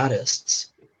think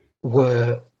artists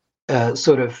were a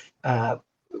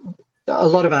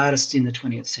lot of artists in the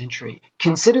 20th century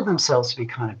considered themselves to be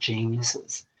kind of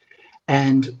geniuses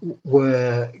and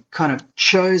were kind of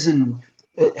chosen,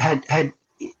 had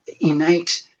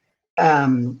innate,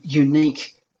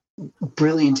 unique,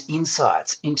 brilliant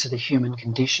insights into the human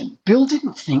condition. Bill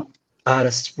didn't think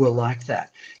artists were like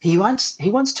that. He once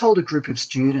told a group of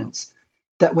students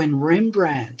that when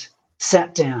Rembrandt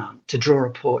sat down to draw a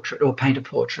portrait or paint a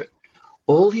portrait,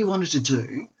 all he wanted to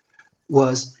do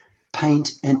was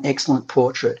paint an excellent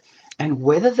portrait. And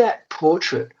whether that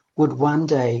portrait would one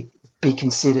day be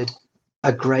considered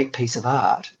a great piece of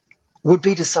art would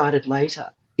be decided later.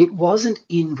 It wasn't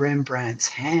in Rembrandt's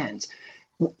hands.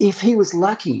 If he was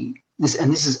lucky,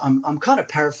 I'm kind of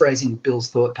paraphrasing Bill's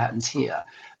thought patterns here,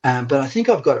 but I think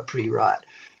I've got it pretty right.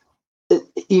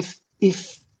 If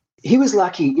he was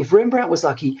lucky, if Rembrandt was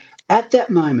lucky, at that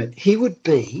moment he would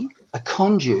be a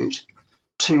conduit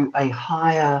to a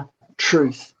higher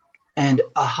truth and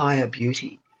a higher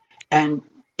beauty. And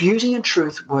beauty and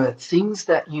truth were things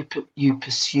that you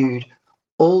pursued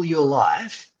all your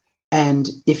life, and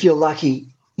if you're lucky,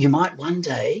 you might one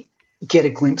day get a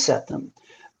glimpse at them.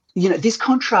 This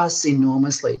contrasts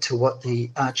enormously to what the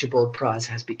Archibald Prize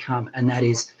has become, and that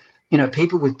is,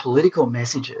 people with political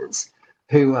messages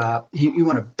who you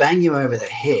want to bang you over the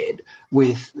head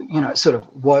with, sort of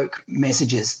woke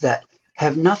messages that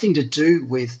have nothing to do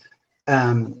with,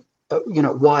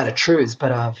 wider truths,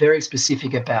 but are very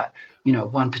specific about,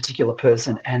 one particular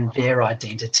person and their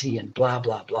identity and blah,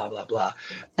 blah, blah, blah, blah.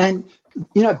 And,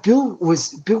 Bill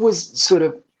was sort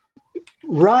of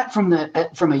right from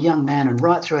a young man and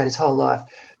right throughout his whole life,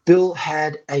 Bill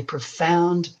had a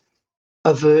profound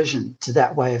aversion to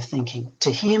that way of thinking.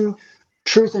 To him,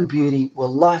 truth and beauty were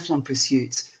lifelong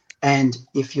pursuits, and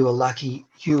if you were lucky,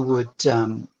 you'd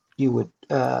get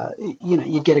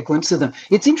a glimpse of them.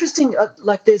 It's interesting.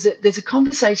 There's a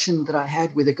conversation that I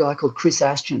had with a guy called Chris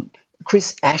Ashton,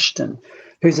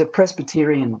 who's a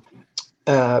Presbyterian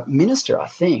minister, I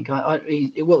think.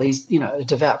 He's a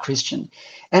devout Christian,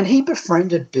 and he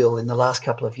befriended Bill in the last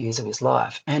couple of years of his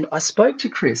life. And I spoke to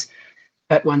Chris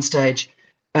at one stage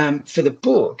for the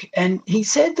book, and he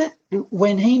said that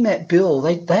when he met Bill,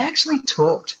 they actually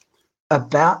talked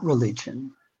about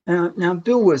religion. Now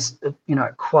Bill was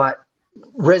quite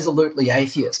resolutely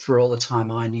atheist for all the time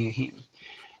I knew him,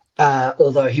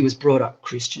 although he was brought up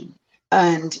Christian.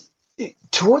 And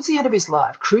towards the end of his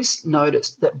life, Chris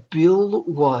noticed that Bill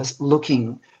was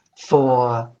looking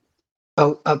for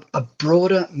a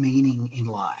broader meaning in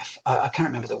life. I can't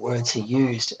remember the words he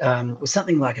used. It was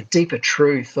something like a deeper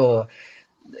truth, or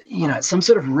some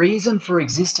sort of reason for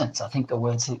existence, I think the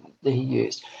words that he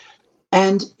used.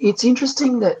 And it's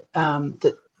interesting that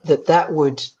that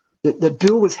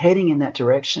Bill was heading in that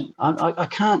direction. I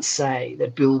can't say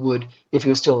that Bill would, if he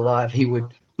was still alive, he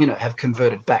would have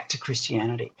converted back to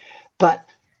Christianity. But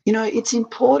it's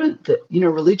important that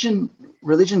religion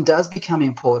does become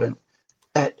important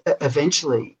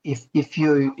eventually if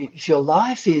your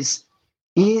life is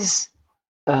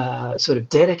sort of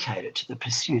dedicated to the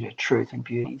pursuit of truth and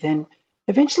beauty, then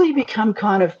eventually you become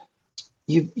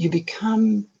you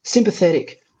become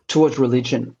sympathetic towards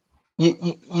religion.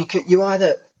 You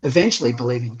either eventually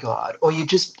believe in God, or you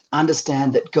just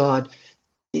understand that God,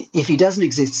 if he doesn't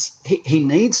exist, he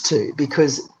needs to,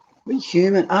 because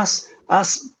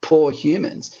us poor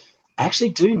humans actually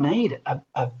do need a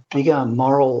bigger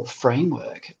moral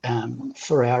framework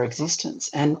for our existence.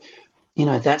 And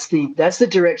that's the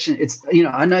direction. It's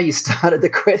I know you started the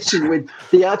question with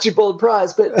the Archibald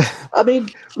Prize, but I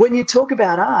mean, when you talk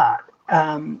about art,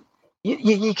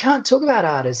 you can't talk about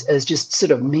art as just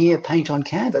sort of mere paint on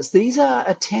canvas. These are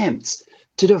attempts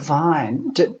to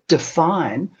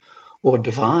define, or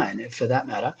divine, for that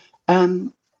matter,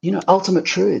 ultimate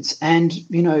truths. And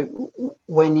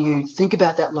when you think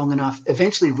about that long enough,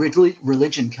 eventually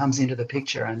religion comes into the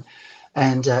picture,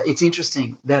 and it's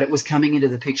interesting that it was coming into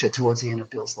the picture towards the end of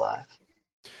Bill's life.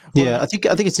 Yeah, I think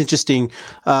it's interesting.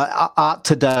 Art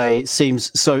today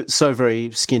seems so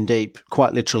very skin deep.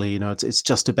 Quite literally, it's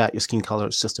just about your skin color.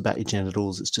 It's just about your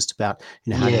genitals. It's just about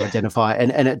how you identify,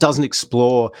 and it doesn't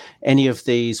explore any of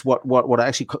these what are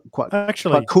actually quite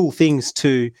cool things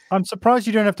to. I'm surprised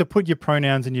you don't have to put your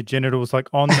pronouns and your genitals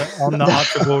on the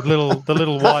Archibald the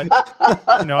little white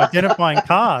identifying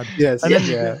card. Yes, and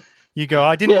then You go,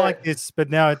 I didn't Yeah. like this, but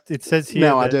now it says here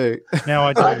Now I that do. now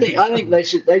I do. I think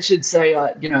they should say,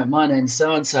 my name's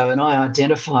so and so, and I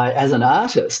identify as an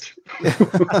artist.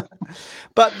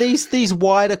 But these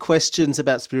wider questions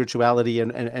about spirituality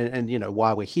and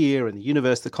why we're here and the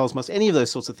universe, the cosmos, any of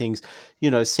those sorts of things,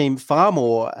 seem far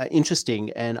more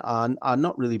interesting and are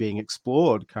not really being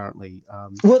explored currently.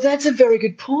 Well, that's a very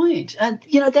good point, and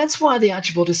that's why the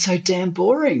Archibald is so damn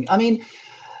boring. I mean,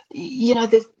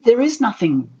 there is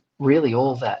nothing really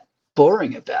all that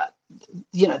boring about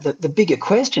the bigger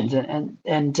questions and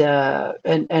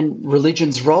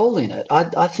religion's role in it.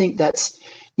 I think that's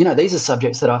these are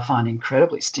subjects that I find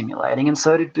incredibly stimulating, and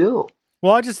so did Bill.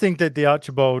 Well, I just think that the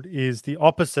Archibald is the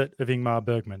opposite of Ingmar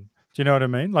Bergman. Do you know what I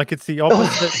mean? Like it's the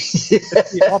opposite.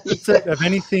 It's the opposite of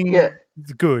anything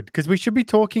good, because we should be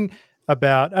talking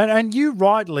about and you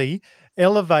rightly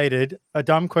elevated a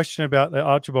dumb question about the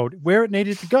Archibald where it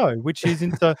needed to go, which is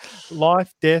into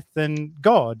life, death, and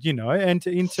God, and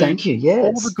into Thank you. Yes,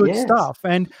 all the good yes. stuff.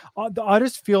 And I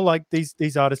just feel like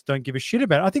these artists don't give a shit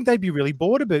about it. I think they'd be really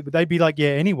bored of it, but they'd be like,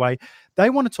 yeah, anyway, they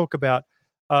want to talk about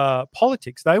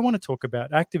politics. They want to talk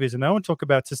about activism. They want to talk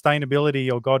about sustainability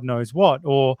or God knows what,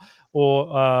 or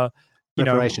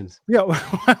reparations.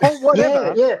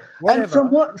 Whatever. Yeah. And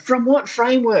from what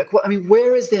framework?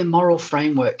 Where is their moral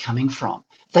framework coming from?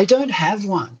 They don't have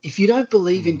one. If you don't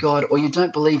believe in God or you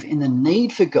don't believe in the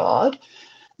need for God,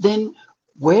 then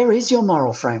where is your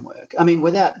moral framework?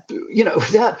 Without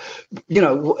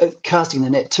casting the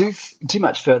net too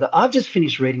much further, I've just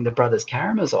finished reading The Brothers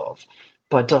Karamazov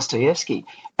by Dostoevsky,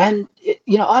 and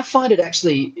I find it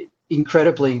actually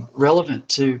incredibly relevant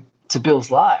to Bill's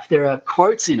life. There are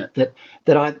quotes in it that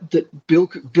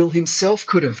Bill himself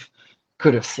could have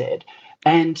said,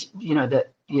 and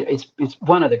it's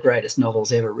one of the greatest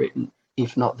novels ever written,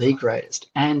 if not the greatest,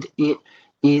 and it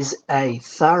is a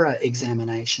thorough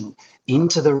examination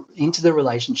into the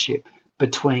relationship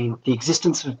between the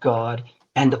existence of God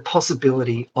and the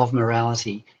possibility of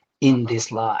morality in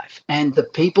this life. And the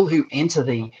people who enter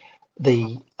the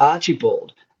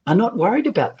Archibald are not worried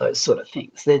about those sort of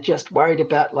things. They're just worried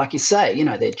about, like you say,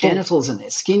 their genitals and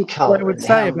their skin color. What I would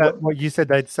say about what you said,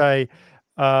 they'd say,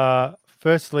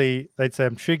 firstly, they'd say,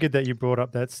 I'm triggered that you brought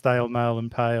up that stale, male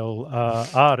and pale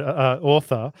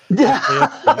author. They'd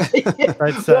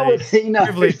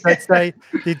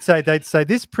say, they'd say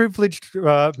this privileged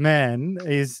man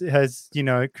has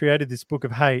created this book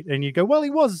of hate, and you go, well,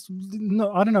 he was.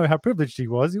 No, I don't know how privileged he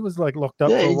was. He was like locked up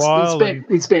for a while.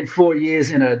 He spent 4 years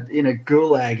in a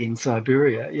gulag in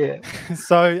Siberia. Yeah.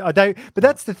 So but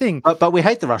that's the thing. But we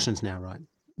hate the Russians now, right?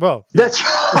 Well, that's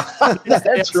right.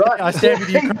 That's right. I stand with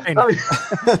Ukraine.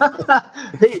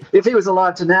 If he was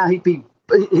alive now, he'd be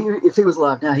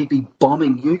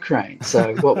bombing Ukraine.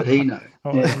 So what would he know?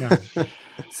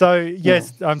 So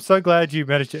yes, I'm so glad you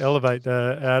managed to elevate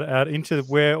out into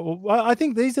where I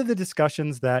think these are the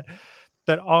discussions that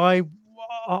I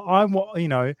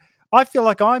feel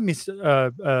like I miss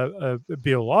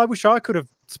Bill. I wish I could have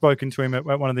spoken to him at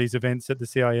one of these events at the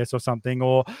CIS or something,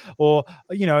 or I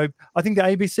think the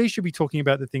ABC should be talking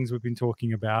about the things we've been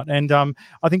talking about, and I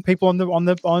think people on the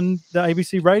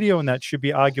ABC radio and that should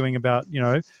be arguing about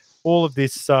all of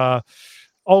this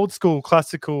old school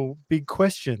classical big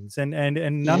questions, and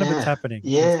none of it's happening.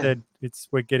 Instead, it's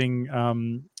all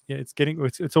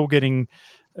getting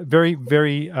very,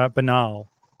 very banal.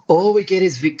 All we get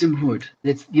is victimhood.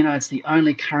 It's the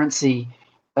only currency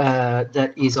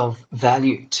that is of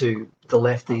value to the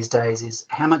left these days, is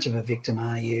how much of a victim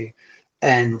are you,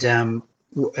 and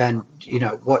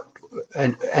what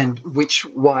and which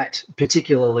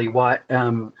particularly white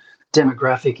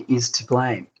demographic is to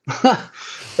blame.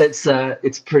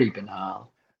 It's pretty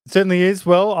banal. It certainly is.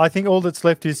 Well, I think all that's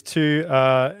left is to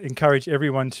encourage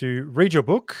everyone to read your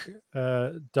book,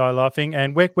 Die Laughing.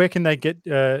 And where can they get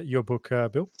your book,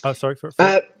 Bill? Sorry for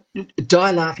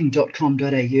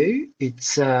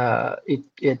dielaughing.com.au.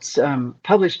 It's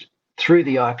published through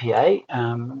the IPA.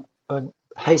 I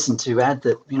hasten to add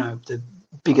that the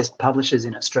biggest publishers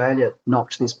in Australia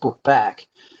knocked this book back,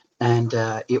 and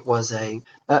it was a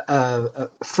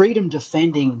freedom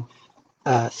defending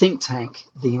think tank,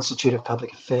 the Institute of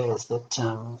Public Affairs,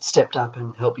 that stepped up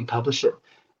and helped me publish it.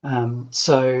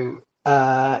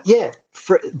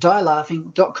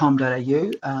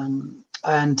 dielaughing.com.au.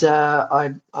 And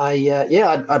I'd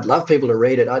love people to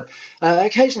read it. I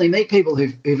occasionally meet people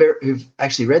who've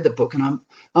actually read the book, and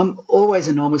I'm always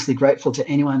enormously grateful to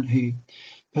anyone who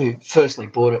firstly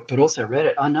bought it but also read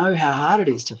it. I know how hard it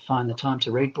is to find the time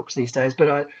to read books these days,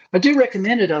 but I do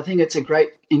recommend it. I think it's a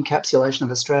great encapsulation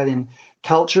of Australian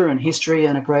culture and history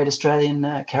and a great Australian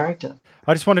character.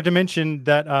 I just wanted to mention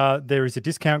that there is a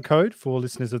discount code for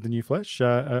listeners of the New Flesh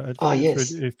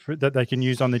that they can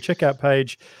use on the checkout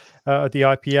page at the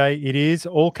IPA. It is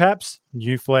all caps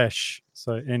New Flesh.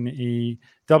 So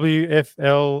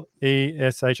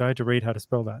NEWFLESH. I had to read how to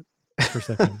spell that for a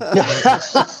second.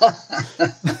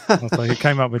 I was like, who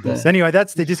came up with this? Anyway,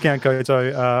 that's the discount code.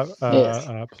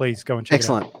 So please go and check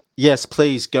Excellent. it out. Yes,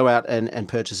 please go out and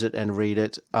purchase it and read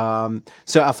it.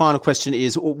 So our final question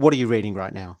is, what are you reading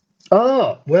right now?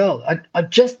 Oh, well, I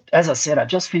just, as I said, I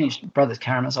just finished Brothers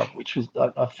Karamazov, which was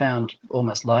I found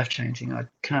almost life-changing. I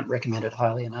can't recommend it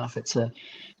highly enough. It's an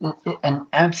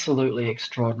absolutely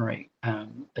extraordinary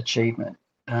achievement.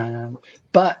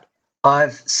 But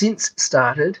I've since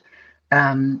started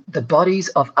The Bodies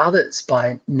of Others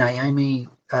by Naomi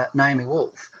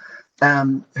Wolf,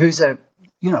 who's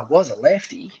was a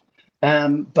lefty,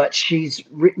 but she's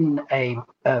written a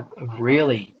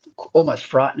really almost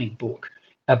frightening book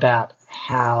about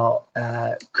how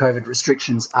COVID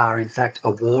restrictions are in fact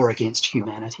a war against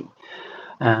humanity.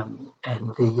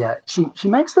 She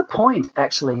makes the point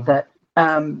actually that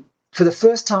for the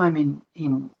first time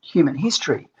in human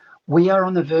history, we are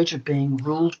on the verge of being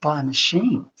ruled by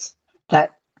machines.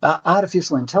 That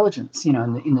artificial intelligence,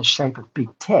 in the shape of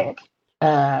big tech,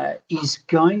 is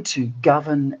going to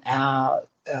govern our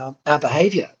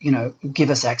behaviour. Give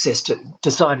us access to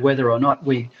decide whether or not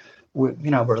we're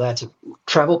allowed to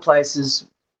travel places,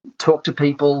 talk to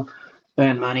people,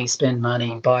 earn money, spend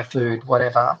money, buy food,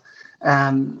 whatever.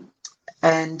 And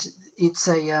it's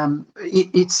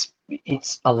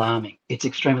it's alarming. It's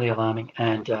extremely alarming,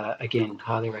 and again,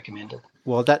 highly recommended.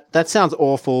 Well, that sounds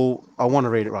awful. I want to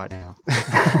read it right now.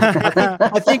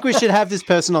 I think we should have this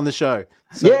person on the show.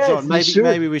 So, yes, John,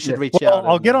 maybe we should reach out.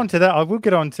 I'll get on to that. I will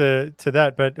get on to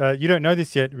that, but you don't know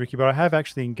this yet, Ricky, but I have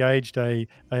actually engaged a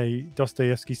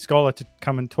Dostoevsky scholar to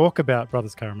come and talk about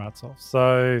Brothers Karamazov.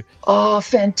 So,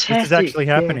 fantastic! This is actually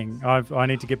happening. Yeah. I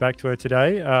need to get back to her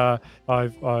today.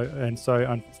 And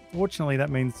so unfortunately, that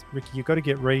means, Ricky, you've got to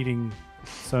get reading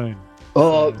soon.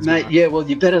 Oh, mate, yeah, well,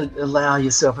 you better allow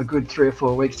yourself a good 3 or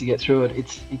 4 weeks to get through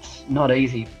it. It's not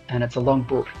easy, and it's a long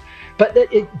book. But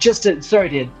to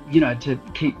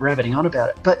keep rabbiting on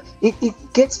about it, but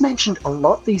it gets mentioned a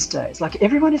lot these days. Like,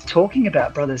 everyone is talking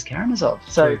about Brothers Karamazov.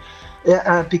 So,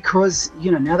 because,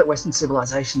 now that Western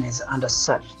civilization is under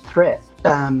such threat,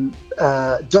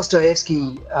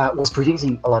 Dostoevsky was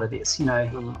predicting a lot of this.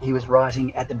 He was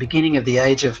writing at the beginning of the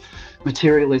age of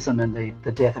materialism and the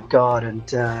death of God,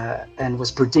 and was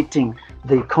predicting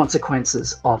the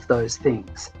consequences of those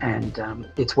things. And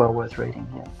it's well worth reading.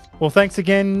 Yeah. Well, thanks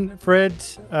again, Fred,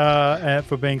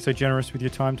 for being so generous with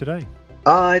your time today.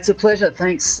 It's a pleasure.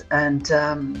 Thanks, and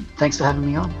thanks for having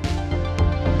me on.